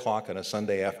at 4 o'clock on a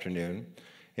Sunday afternoon,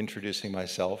 introducing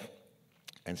myself,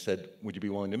 and said, would you be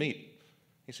willing to meet?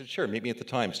 He said, sure, meet me at the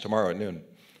Times tomorrow at noon.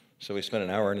 So we spent an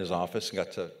hour in his office and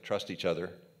got to trust each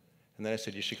other. And then I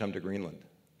said, you should come to Greenland,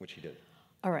 which he did.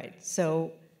 All right,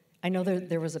 so I know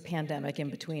there was a pandemic in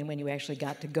between when you actually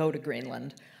got to go to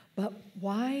Greenland, but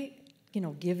why,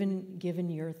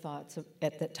 given your thoughts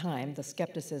at that time, the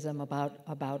skepticism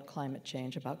about climate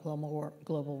change, about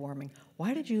global warming,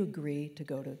 why did you agree to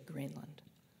go to Greenland?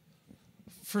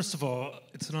 First of all,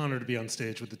 it's an honor to be on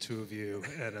stage with the two of you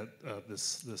and at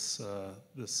this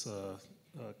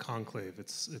conclave.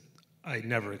 I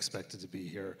never expected to be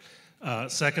here.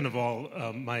 Second of all,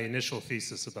 my initial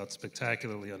thesis about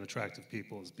spectacularly unattractive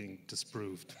people is being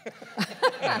disproved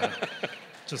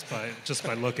just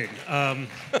by looking.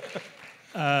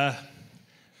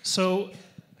 So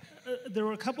there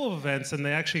were a couple of events, and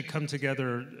they actually come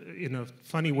together in a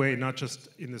funny way, not just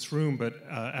in this room, but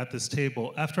at this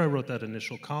table. After I wrote that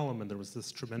initial column, and there was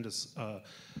this tremendous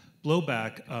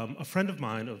blowback, a friend of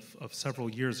mine of several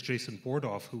years, Jason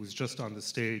Bordoff, who was just on the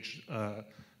stage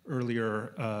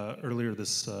earlier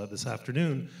this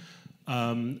afternoon,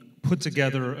 put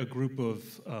together a group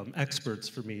of experts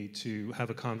for me to have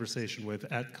a conversation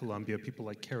with at Columbia, people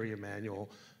like Kerry Emanuel,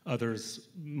 others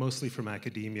mostly from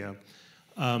academia.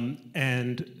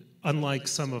 And unlike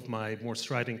some of my more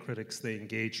strident critics, they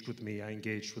engaged with me. I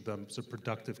engaged with them. It was a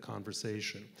productive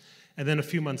conversation. And then a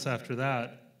few months after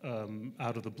that,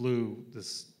 out of the blue,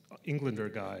 this Englander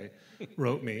guy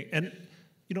wrote me. And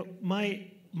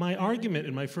my argument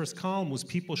in my first column was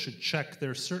people should check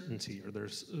their certainty or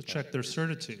check their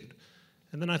certitude.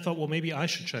 And then I thought, well, maybe I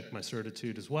should check my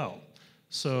certitude as well.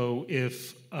 So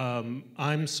if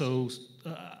I'm so,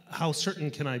 how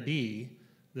certain can I be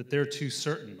that they're too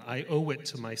certain? I owe it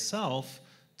to myself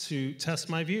to test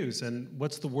my views. And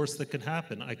what's the worst that could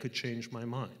happen? I could change my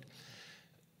mind.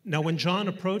 Now, when John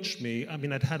approached me, I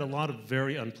mean, I'd had a lot of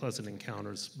very unpleasant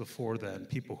encounters before then,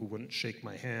 people who wouldn't shake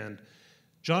my hand.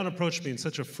 John approached me in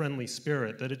such a friendly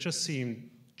spirit that it just seemed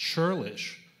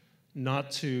churlish not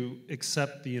to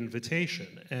accept the invitation.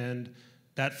 And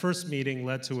that first meeting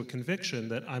led to a conviction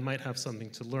that I might have something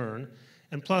to learn.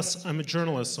 And plus, I'm a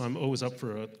journalist, so I'm always up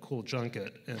for a cool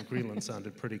junket, and Greenland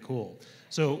sounded pretty cool.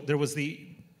 So there was the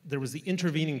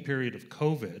intervening period of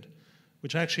COVID,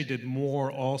 which actually did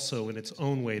more also in its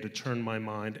own way to turn my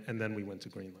mind, and then we went to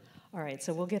Greenland. All right,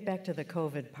 so we'll get back to the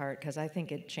COVID part, because I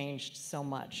think it changed so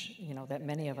much, that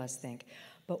many of us think.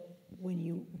 But when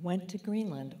you went to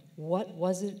Greenland, what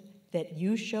was it that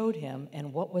you showed him,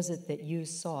 and what was it that you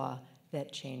saw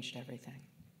that changed everything?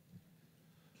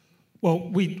 Well,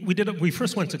 we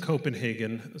first went to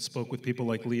Copenhagen, spoke with people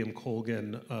like Liam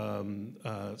Colgan,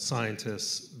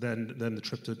 scientists, then the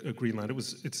trip to Greenland.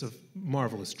 It's a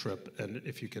marvelous trip, and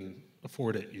if you can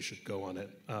afford it, you should go on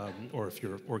it. Or if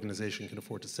your organization can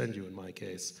afford to send you, in my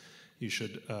case, you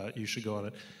should go on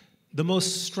it. the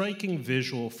most striking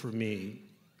visual for me,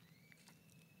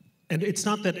 and it's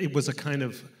not that it was a kind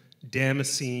of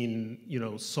Damascene,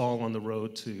 Saul on the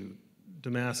road to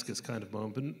Damascus kind of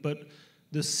moment, but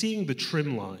seeing the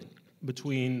trim line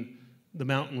between the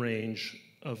mountain range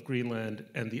of Greenland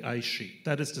and the ice sheet.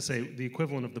 That is to say, the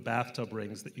equivalent of the bathtub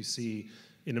rings that you see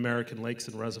in American lakes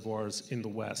and reservoirs in the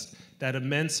West. That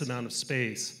immense amount of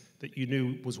space that you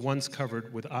knew was once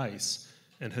covered with ice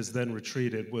and has then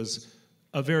retreated was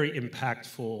a very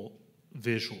impactful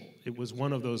visual. It was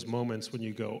one of those moments when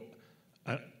you go,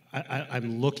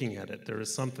 I'm looking at it. There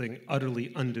is something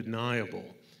utterly undeniable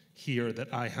here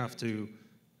that I have to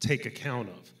take account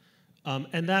of.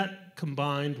 And that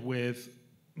combined with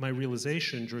my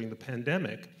realization during the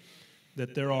pandemic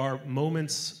that there are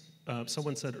moments,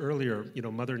 someone said earlier,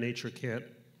 Mother Nature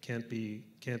can't be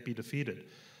defeated.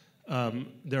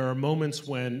 There are moments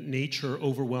when nature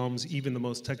overwhelms even the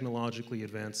most technologically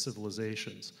advanced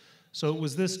civilizations. So it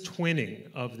was this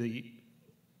twinning of the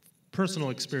personal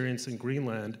experience in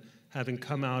Greenland, having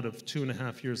come out of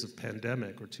 2.5 years of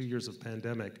pandemic, or 2 years of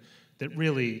pandemic, that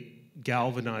really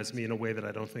galvanized me in a way that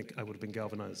I don't think I would have been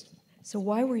galvanized. So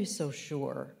why were you so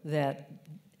sure that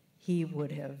he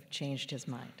would have changed his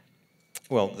mind?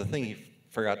 Well, the thing he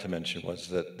forgot to mention was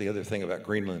that the other thing about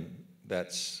Greenland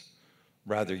that's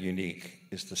rather unique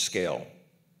is the scale.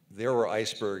 There were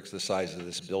icebergs the size of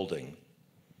this building.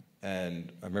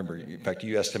 And I remember, in fact,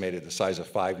 you estimated the size of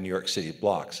 5 New York City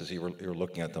blocks as you were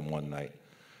looking at them one night.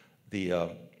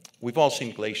 We've all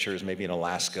seen glaciers maybe in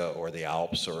Alaska or the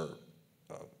Alps or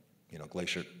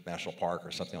Glacier National Park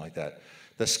or something like that.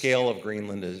 The scale of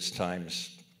Greenland is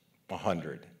times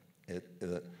 100.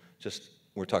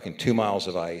 We're talking 2 miles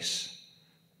of ice.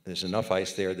 There's enough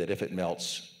ice there that if it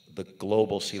melts, the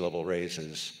global sea level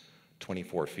raises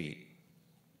 24 feet.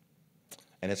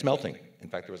 And it's melting. In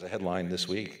fact, there was a headline this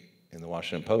week in the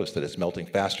Washington Post that it's melting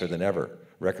faster than ever,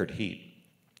 record heat.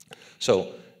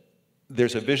 So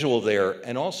there's a visual there,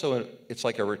 and also it's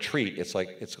like a retreat. It's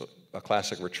a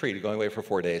classic retreat, going away for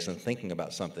 4 days and thinking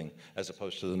about something as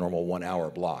opposed to the normal 1 hour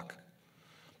block.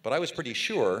 But I was pretty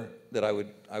sure that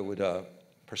I would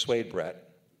persuade Bret,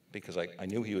 because I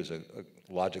knew he was a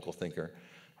logical thinker,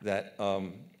 that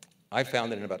I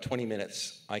found that in about 20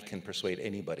 minutes I can persuade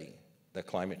anybody that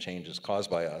climate change is caused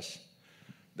by us,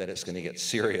 that it's going to get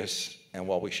serious, and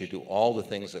while we should do all the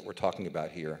things that we're talking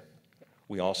about here,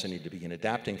 we also need to begin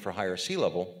adapting for higher sea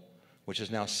level, which is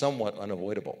now somewhat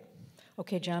unavoidable.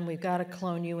 Okay, John, we've got to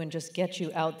clone you and just get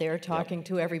you out there talking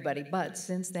to everybody. But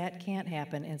since that can't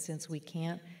happen, and since we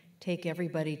can't take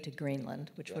everybody to Greenland,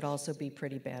 which would also be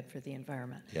pretty bad for the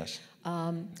environment. Yes.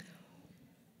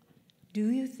 Do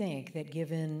you think that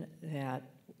given that,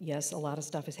 yes, a lot of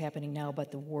stuff is happening now,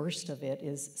 but the worst of it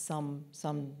is some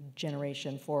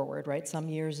generation forward, right? Some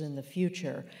years in the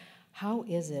future. How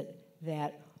is it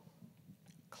that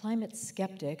climate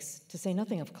skeptics, to say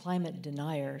nothing of climate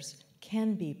deniers,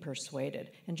 can be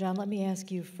persuaded? And John, let me ask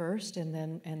you first, and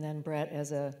then Bret,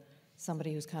 as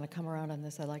somebody who's kind of come around on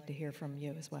this, I'd like to hear from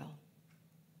you as well.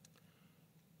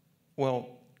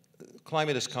 Well,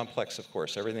 climate is complex, of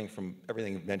course.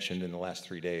 Everything mentioned in the last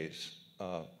 3 days.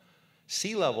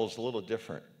 Sea level is a little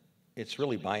different. It's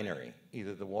really binary.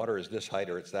 Either the water is this height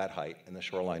or it's that height, and the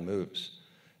shoreline moves.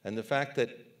 And the fact that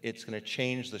it's going to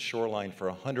change the shoreline for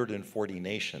 140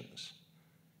 nations.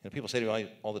 And people say to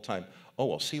me all the time, oh,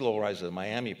 well, sea level rise is a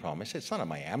Miami problem. I say, it's not a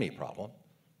Miami problem.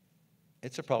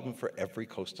 It's a problem for every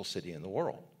coastal city in the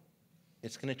world.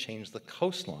 It's going to change the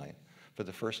coastline for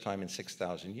the first time in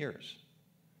 6,000 years.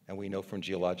 And we know from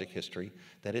geologic history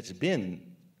that it's been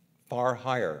far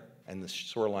higher and the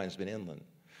shoreline's been inland.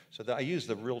 So I use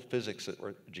the real physics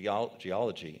or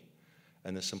geology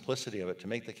and the simplicity of it to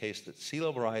make the case that sea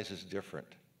level rise is different.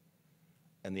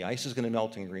 And the ice is going to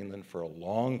melt in Greenland for a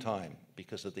long time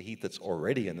because of the heat that's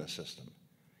already in the system,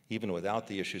 even without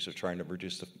the issues of trying to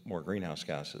reduce more greenhouse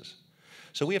gases.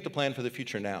 So we have to plan for the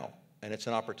future now, and it's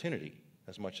an opportunity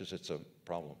as much as it's a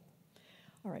problem.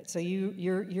 All right, so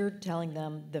you're telling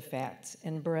them the facts.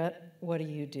 And Bret, what do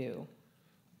you do?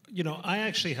 I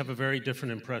actually have a very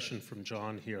different impression from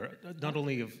John here, not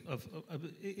only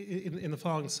in the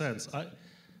following sense.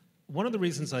 One of the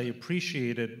reasons I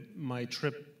appreciated my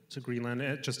trip to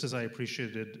Greenland, just as I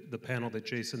appreciated the panel that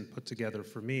Jason put together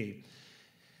for me,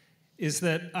 is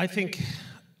that I think,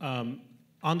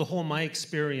 on the whole, my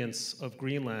experience of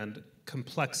Greenland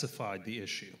complexified the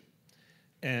issue.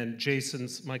 And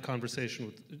my conversation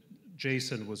with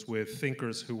Jason was with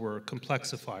thinkers who were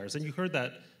complexifiers. And you heard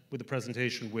that with the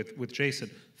presentation with Jason.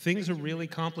 Things are really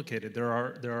complicated. There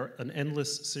are an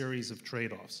endless series of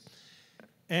trade-offs.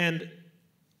 And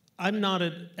I'm not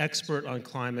an expert on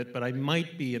climate, but I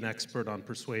might be an expert on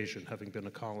persuasion, having been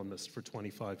a columnist for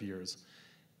 25 years.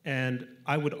 And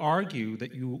I would argue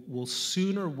that you will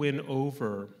sooner win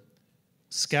over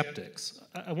skeptics.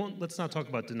 Let's not talk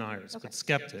about deniers, but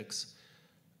skeptics,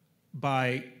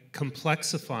 by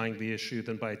complexifying the issue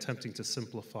than by attempting to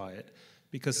simplify it.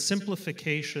 Because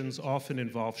simplifications often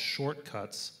involve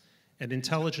shortcuts, and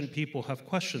intelligent people have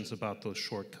questions about those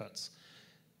shortcuts.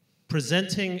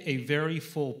 Presenting a very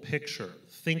full picture,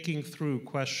 thinking through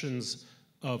questions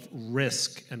of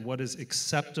risk and what is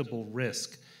acceptable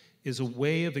risk, is a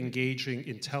way of engaging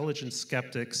intelligent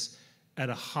skeptics at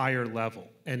a higher level.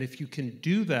 And if you can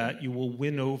do that, you will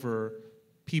win over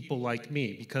people like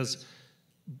me, because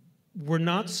we're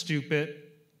not stupid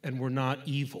and we're not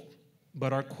evil,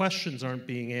 but our questions aren't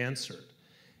being answered.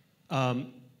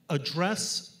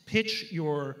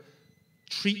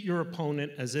 Treat your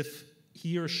opponent as if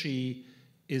he or she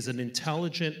is an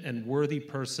intelligent and worthy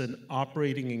person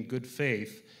operating in good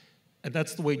faith. And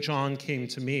that's the way John came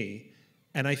to me.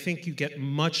 And I think you get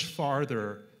much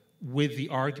farther with the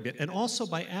argument. And also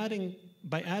by adding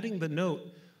the note,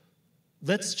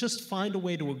 let's just find a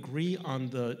way to agree on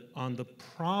the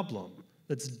problem.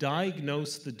 Let's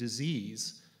diagnose the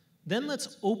disease. Then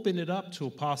let's open it up to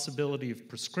a possibility of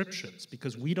prescriptions,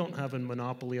 because we don't have a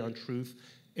monopoly on truth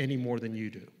any more than you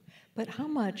do. But how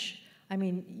much, I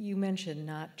mean, you mentioned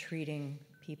not treating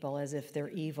people as if they're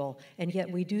evil, and yet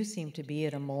we do seem to be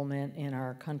at a moment in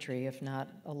our country, if not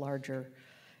a larger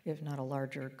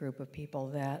group of people,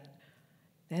 that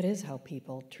is how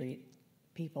people treat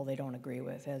people they don't agree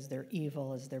with, as they're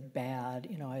evil, as they're bad,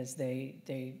 as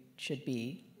they should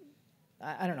be.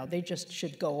 I don't know, they just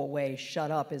should go away, shut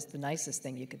up is the nicest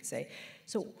thing you could say.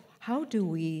 So how do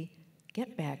we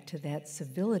get back to that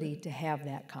civility to have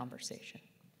that conversation?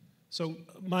 So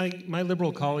my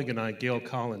liberal colleague and I, Gail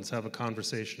Collins, have a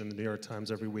conversation in the New York Times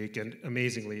every week, and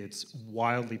amazingly, it's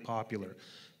wildly popular,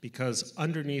 because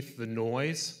underneath the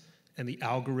noise and the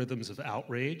algorithms of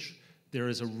outrage, there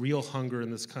is a real hunger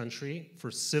in this country for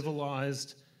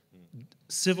civilized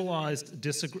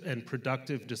and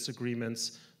productive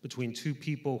disagreements between two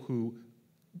people who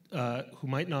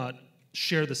might not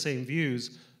share the same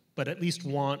views, but at least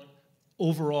want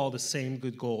overall the same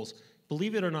good goals.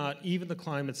 Believe it or not, even the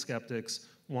climate skeptics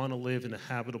want to live in a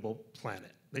habitable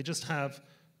planet. They just have,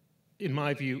 in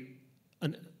my view,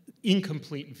 an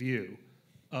incomplete view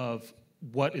of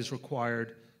what is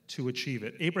required to achieve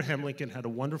it. Abraham Lincoln had a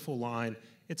wonderful line.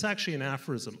 It's actually an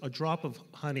aphorism. A drop of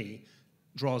honey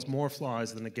draws more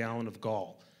flies than a gallon of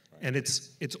gall. And it's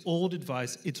old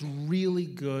advice. It's really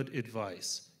good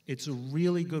advice. It's a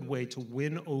really good way to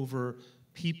win over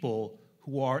people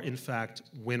who are, in fact,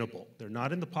 winnable. They're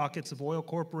not in the pockets of oil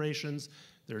corporations.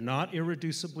 They're not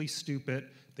irreducibly stupid.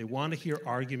 They want to hear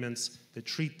arguments that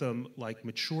treat them like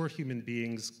mature human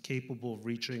beings capable of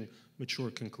reaching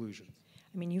mature conclusions.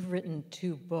 I mean, you've written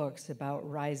 2 books about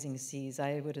rising seas.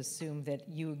 I would assume that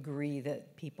you agree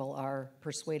that people are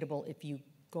persuadable if you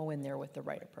go in there with the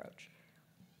right approach.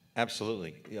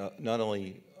 Absolutely. Not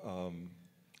only, and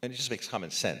it just makes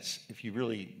common sense. If you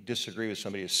really disagree with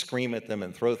somebody, scream at them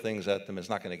and throw things at them is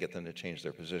not going to get them to change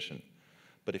their position.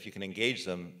 But if you can engage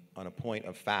them on a point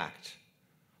of fact,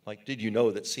 like, did you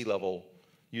know that sea level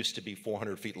used to be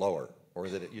 400 feet lower, or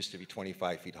that it used to be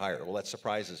 25 feet higher? Well, that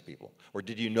surprises people. Or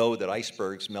did you know that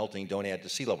icebergs melting don't add to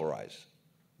sea level rise,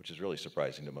 which is really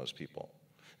surprising to most people.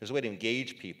 There's a way to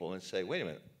engage people and say, wait a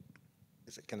minute,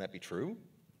 can that be true?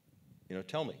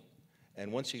 Tell me.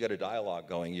 And once you get a dialogue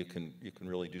going, you can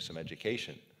really do some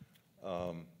education.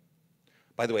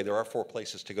 By the way, there are 4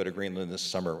 places to go to Greenland this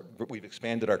summer. We've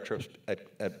expanded our trips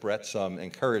at Bret's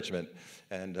encouragement,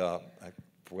 and for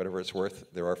whatever it's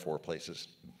worth, there are 4 places.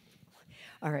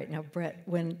 All right, now Bret,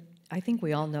 I think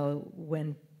we all know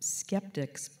when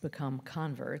skeptics become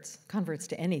converts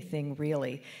to anything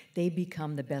really, they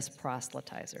become the best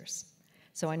proselytizers.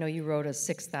 So I know you wrote a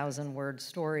 6,000-word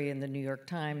story in the New York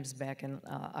Times back in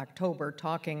October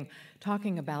talking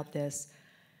about this.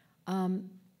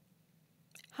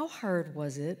 How hard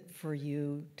was it for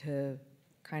you to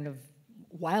kind of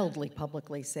wildly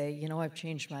publicly say, I've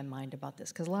changed my mind about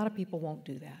this? Because a lot of people won't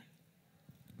do that.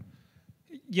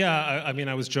 Yeah, I mean,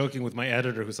 I was joking with my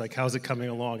editor who's like, how's it coming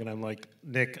along? And I'm like,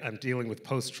 Nick, I'm dealing with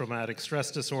post-traumatic stress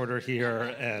disorder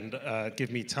here, and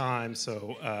give me time.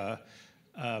 So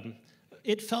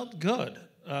it felt good.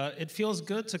 It feels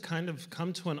good to kind of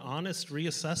come to an honest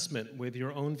reassessment with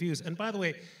your own views. And by the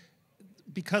way,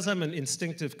 because I'm an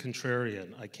instinctive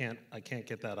contrarian, I can't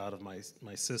get that out of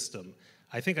my system.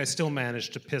 I think I still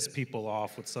managed to piss people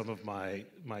off with some of my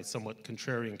somewhat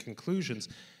contrarian conclusions.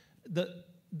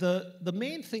 The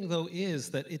main thing, though, is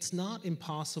that it's not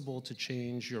impossible to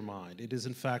change your mind. It is,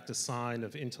 in fact, a sign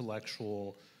of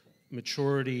intellectual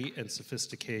maturity and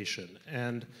sophistication.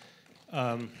 And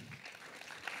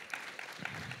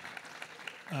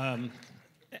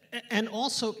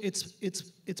also,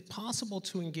 it's possible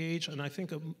to engage on, I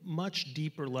think, a much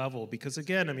deeper level, because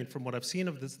again, I mean, from what I've seen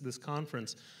of this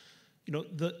conference, you know,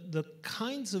 the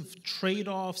kinds of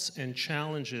trade-offs and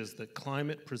challenges that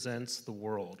climate presents the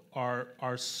world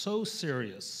are so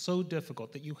serious, so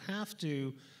difficult, that you have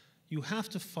to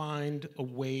find a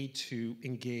way to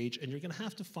engage, and you're going to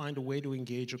have to find a way to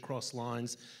engage across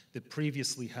lines that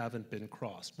previously haven't been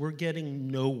crossed. We're getting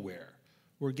nowhere.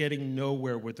 We're getting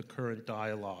nowhere with the current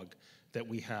dialogue that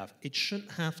we have. It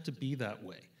shouldn't have to be that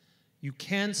way. You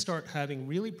can start having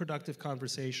really productive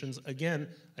conversations. Again,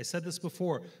 I said this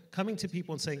before, coming to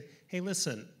people and saying, hey,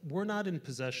 listen, we're not in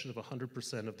possession of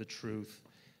 100% of the truth.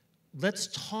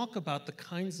 Let's talk about the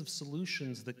kinds of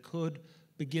solutions that could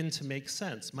begin to make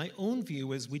sense. My own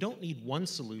view is we don't need one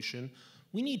solution,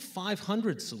 we need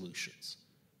 500 solutions.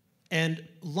 And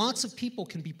lots of people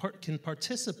can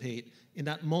participate in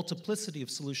that multiplicity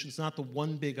of solutions, not the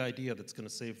one big idea that's going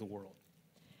to save the world.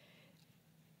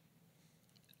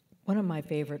 One of my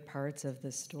favorite parts of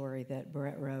the story that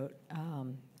Bret wrote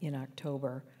in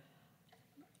October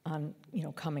on, you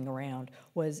know, coming around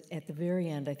was at the very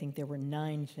end. I think there were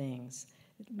 9 things,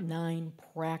 9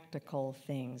 practical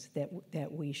things that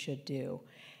we should do,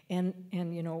 and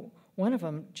you know, one of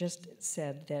them just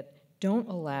said that don't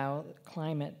allow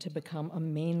climate to become a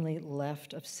mainly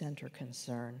left of center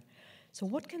concern. So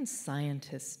what can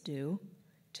scientists do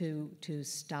to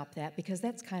stop that? Because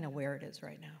that's kind of where it is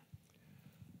right now.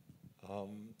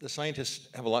 The scientists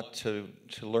have a lot to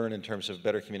learn in terms of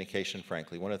better communication,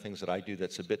 frankly. One of the things that I do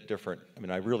that's a bit different, I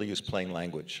mean, I really use plain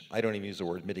language. I don't even use the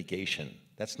word mitigation.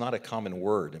 That's not a common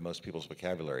word in most people's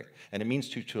vocabulary. And it means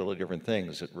two totally different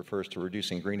things. It refers to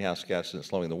reducing greenhouse gases and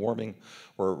slowing the warming,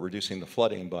 or reducing the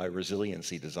flooding by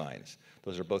resiliency designs.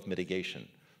 Those are both mitigation.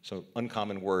 So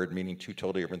uncommon word meaning two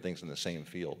totally different things in the same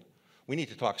field. We need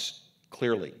to talk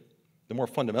clearly. The more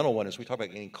fundamental one is we talk about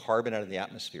getting carbon out of the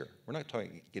atmosphere. We're not talking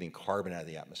about getting carbon out of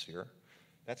the atmosphere.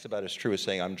 That's about as true as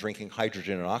saying I'm drinking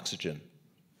hydrogen and oxygen,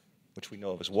 which we know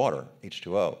of as water,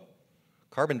 H2O.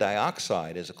 Carbon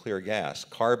dioxide is a clear gas.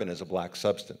 Carbon is a black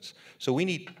substance. So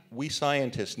we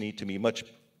scientists need to be much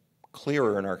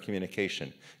clearer in our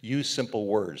communication. Use simple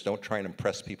words. Don't try and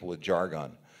impress people with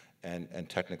jargon and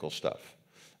technical stuff.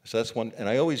 So that's one, and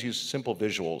I always use simple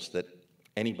visuals that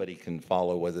anybody can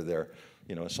follow, whether they're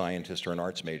a scientist or an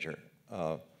arts major.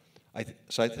 So I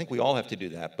think we all have to do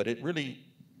that, but it really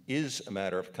is a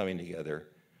matter of coming together.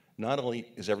 Not only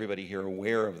is everybody here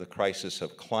aware of the crisis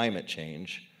of climate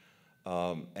change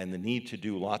and the need to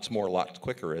do lots more, lots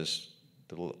quicker, as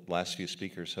the last few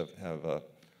speakers have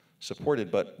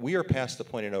supported, but we are past the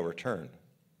point of no return.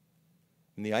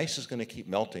 And the ice is going to keep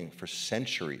melting for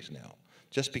centuries now,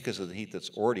 just because of the heat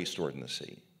that's already stored in the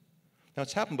sea. Now,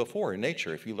 it's happened before in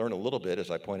nature. If you learn a little bit, as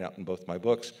I point out in both my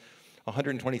books,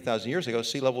 120,000 years ago,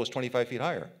 sea level was 25 feet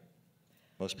higher.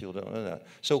 Most people don't know that.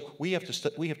 So we have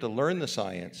to learn the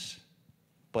science,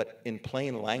 but in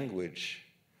plain language,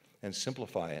 and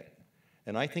simplify it.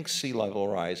 And I think sea level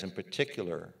rise in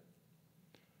particular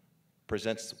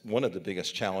presents one of the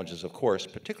biggest challenges, of course,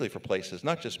 particularly for places,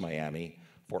 not just Miami,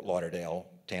 Fort Lauderdale,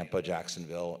 Tampa,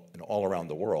 Jacksonville, and all around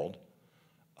the world.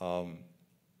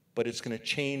 But it's going to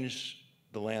change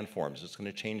the landforms. It's going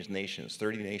to change nations.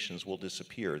 30 nations will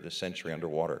disappear this century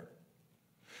underwater.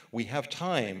 We have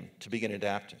time to begin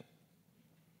adapting.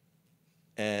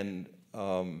 And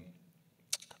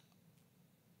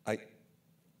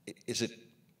is it,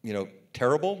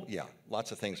 terrible? Yeah,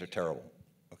 lots of things are terrible,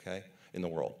 okay, in the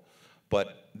world.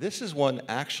 But this is one,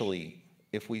 actually,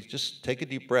 if we just take a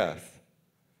deep breath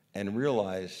and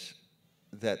realize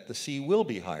that the sea will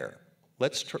be higher.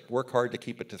 Let's work hard to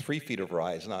keep it to 3 feet of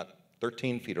rise, not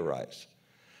 13 feet of rise.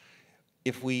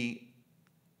 If we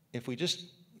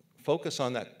just focus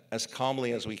on that as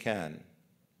calmly as we can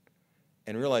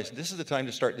and realize this is the time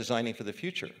to start designing for the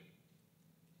future,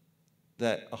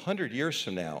 that 100 years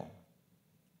from now,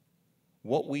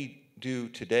 what we do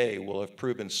today will have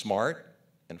proven smart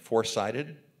and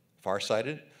farsighted,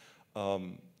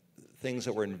 things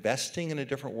that we're investing in a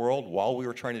different world while we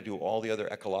were trying to do all the other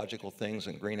ecological things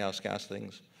and greenhouse gas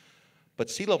things.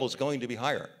 But sea level is going to be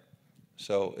higher.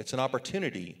 So it's an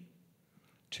opportunity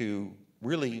to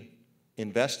really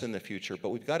invest in the future, but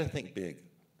we've got to think big.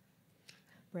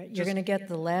 Bret, you're going to get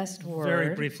the last word.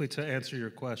 Very briefly to answer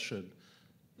your question.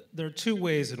 There are 2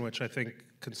 ways in which I think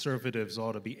conservatives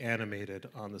ought to be animated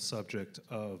on the subject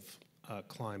of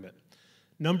climate.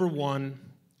 Number one,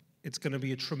 it's going to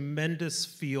be a tremendous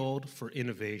field for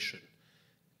innovation.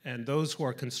 And those who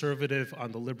are conservative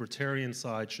on the libertarian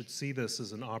side should see this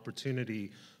as an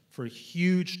opportunity for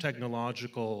huge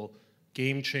technological,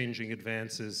 game-changing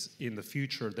advances in the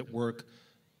future that work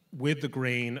with the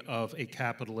grain of a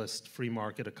capitalist free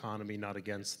market economy, not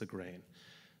against the grain.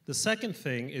 The second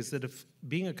thing is that if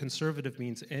being a conservative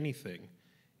means anything,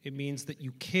 it means that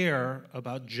you care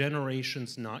about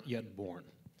generations not yet born.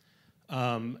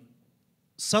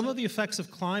 Some of the effects of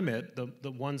climate,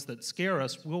 the ones that scare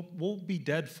us, we'll be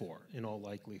dead for, in all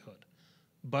likelihood.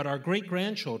 But our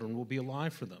great-grandchildren will be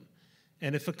alive for them.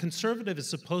 And if a conservative is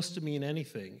supposed to mean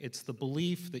anything, it's the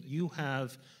belief that you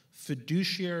have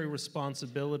fiduciary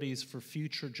responsibilities for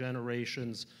future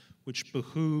generations, which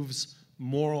behooves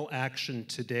moral action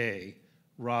today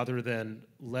rather than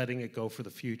letting it go for the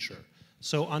future.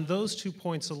 So on those 2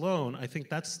 points alone, I think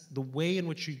that's the way in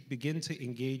which you begin to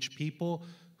engage people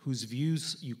whose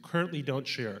views you currently don't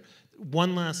share.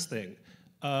 One last thing.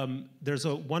 There's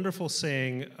a wonderful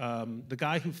saying, the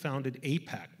guy who founded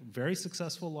AIPAC, very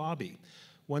successful lobby,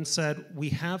 once said, "We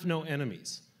have no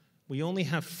enemies. We only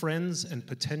have friends and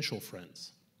potential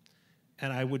friends."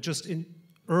 And I would just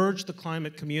urge the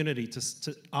climate community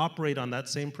to operate on that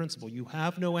same principle. You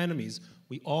have no enemies.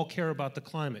 We all care about the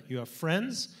climate. You have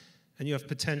friends and you have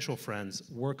potential friends.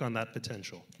 Work on that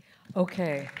potential.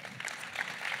 Okay.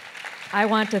 I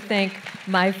want to thank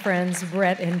my friends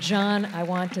Bret and John. I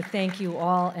want to thank you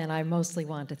all, and I mostly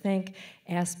want to thank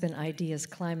Aspen Ideas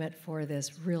Climate for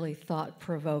this really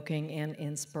thought-provoking and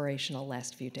inspirational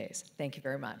last few days. Thank you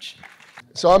very much.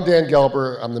 So I'm Dan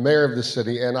Gelber. I'm the mayor of the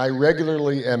city, and I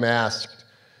regularly am asked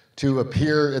to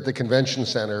appear at the convention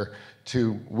center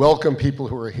to welcome people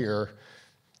who are here,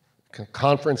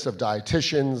 conference of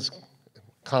dietitians,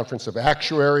 conference of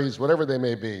actuaries, whatever they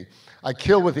may be. I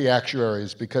kill with the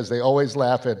actuaries because they always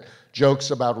laugh at jokes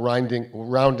about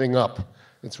rounding up.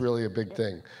 It's really a big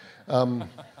thing.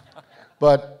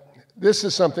 But this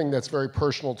is something that's very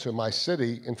personal to my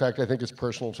city. In fact, I think it's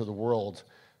personal to the world,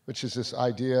 which is this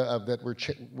idea of that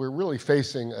we're really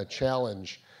facing a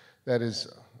challenge that is,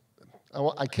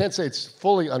 I can't say it's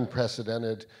fully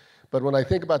unprecedented, but when I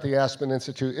think about the Aspen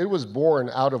Institute, it was born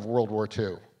out of World War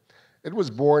II. It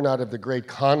was born out of the great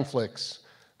conflicts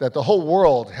that the whole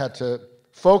world had to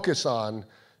focus on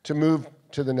to move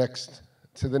to the next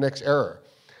era.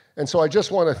 And so I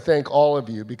just want to thank all of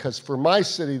you, because for my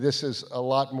city, this is a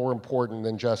lot more important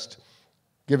than just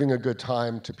giving a good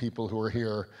time to people who are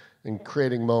here and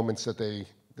creating moments that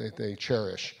they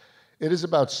cherish. It is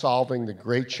about solving the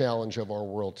great challenge of our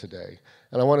world today.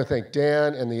 And I want to thank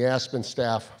Dan and the Aspen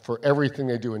staff for everything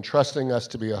they do in trusting us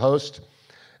to be a host.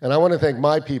 And I want to thank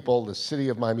my people, the city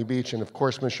of Miami Beach, and of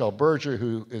course Michelle Berger,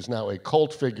 who is now a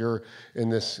cult figure in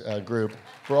this group,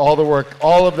 for all the work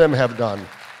all of them have done.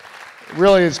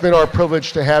 Really, it's been our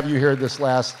privilege to have you here these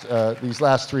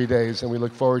last 3 days, and we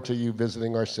look forward to you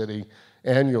visiting our city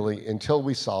annually until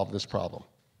we solve this problem.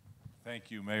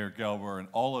 Thank you, Mayor Gelber, and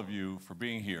all of you for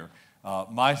being here.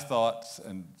 My thoughts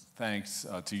and thanks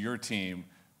to your team,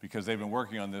 because they've been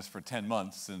working on this for 10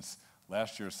 months since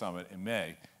last year's summit in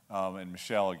May. And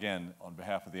Michelle, again, on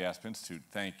behalf of the Aspen Institute,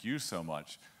 thank you so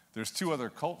much. There's 2 other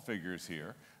cult figures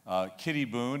here. Kitty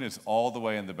Boone is all the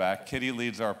way in the back. Kitty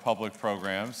leads our public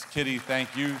programs. Kitty,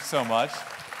 thank you so much.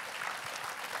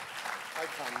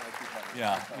 Icon might be better.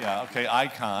 Yeah, okay,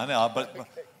 icon.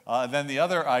 But then the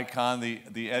other icon,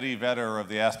 the Eddie Vedder of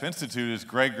the Aspen Institute, is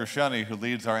Greg Gershuni, who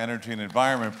leads our energy and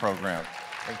environment program.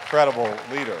 Incredible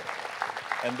leader.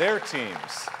 And their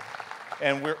teams.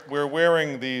 And we're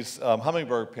wearing these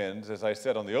hummingbird pins, as I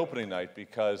said on the opening night,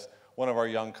 because one of our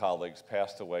young colleagues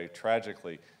passed away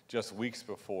tragically just weeks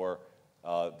before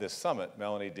this summit.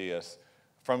 Melanie Diaz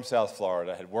from South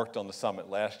Florida had worked on the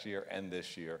summit last year and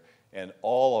this year. And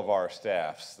all of our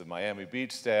staffs, the Miami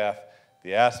Beach staff,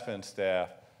 the Aspen staff,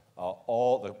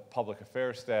 all the public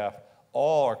affairs staff,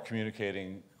 all are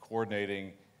communicating,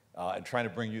 coordinating, and trying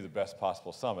to bring you the best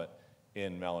possible summit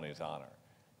in Melanie's honor.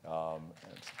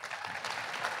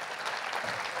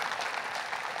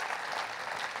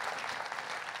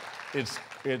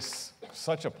 It's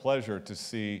such a pleasure to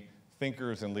see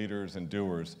thinkers and leaders and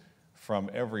doers from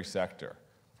every sector,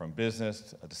 from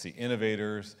business, to see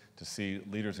innovators, to see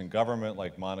leaders in government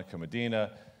like Monica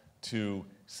Medina, to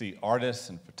see artists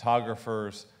and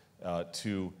photographers,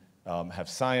 to have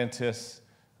scientists,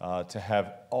 to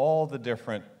have all the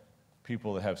different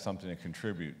people that have something to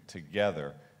contribute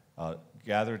together,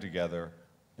 gather together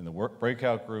in the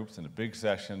breakout groups, in the big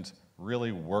sessions,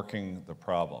 really working the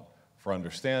problem for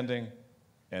understanding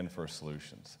and for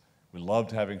solutions. We loved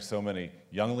having so many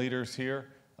young leaders here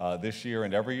this year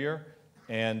and every year,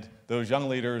 And those young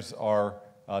leaders are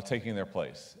taking their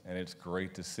place, and it's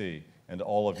great to see. And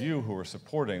all of you who are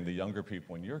supporting the younger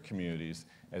people in your communities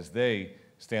as they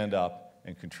stand up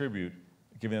and contribute,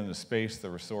 giving them the space, the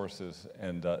resources,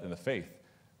 and the faith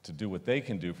to do what they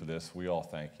can do for this, we all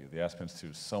thank you. The Aspen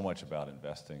Institute is so much about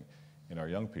investing in our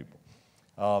young people.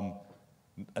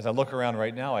 As I look around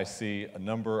right now, I see a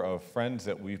number of friends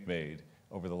that we've made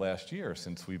over the last year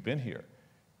since we've been here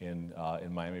in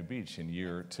Miami Beach in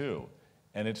year 2.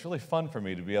 And it's really fun for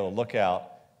me to be able to look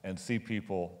out and see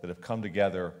people that have come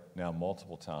together now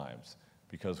multiple times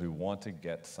because we want to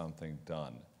get something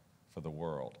done for the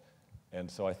world.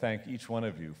 And so I thank each one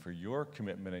of you for your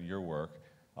commitment and your work.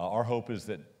 Our hope is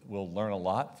that we'll learn a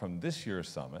lot from this year's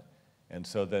summit, and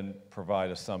so then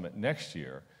provide a summit next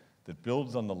year that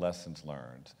builds on the lessons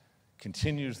learned,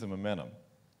 continues the momentum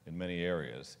in many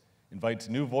areas, invites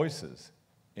new voices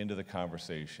into the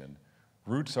conversation,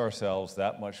 roots ourselves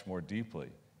that much more deeply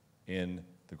in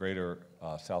the greater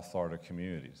South Florida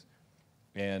communities,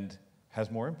 and has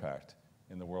more impact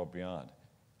in the world beyond.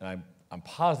 And I'm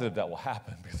positive that will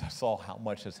happen because I saw how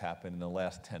much has happened in the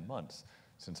last 10 months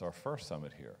since our first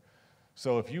summit here.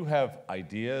 So if you have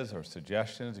ideas or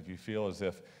suggestions, if you feel as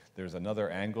if there's another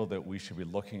angle that we should be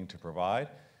looking to provide,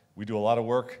 we do a lot of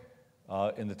work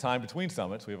in the time between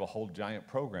summits. We have a whole giant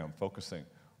program focusing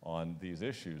on these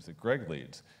issues that Greg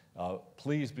leads.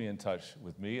 Please be in touch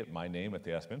with me at my name at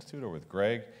the Aspen Institute or with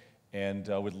Greg, and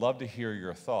we'd love to hear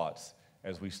your thoughts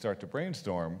as we start to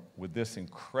brainstorm with this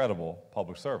incredible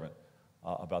public servant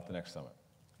about the next summit.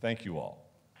 Thank you all.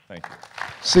 Thank you.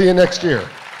 See you next year.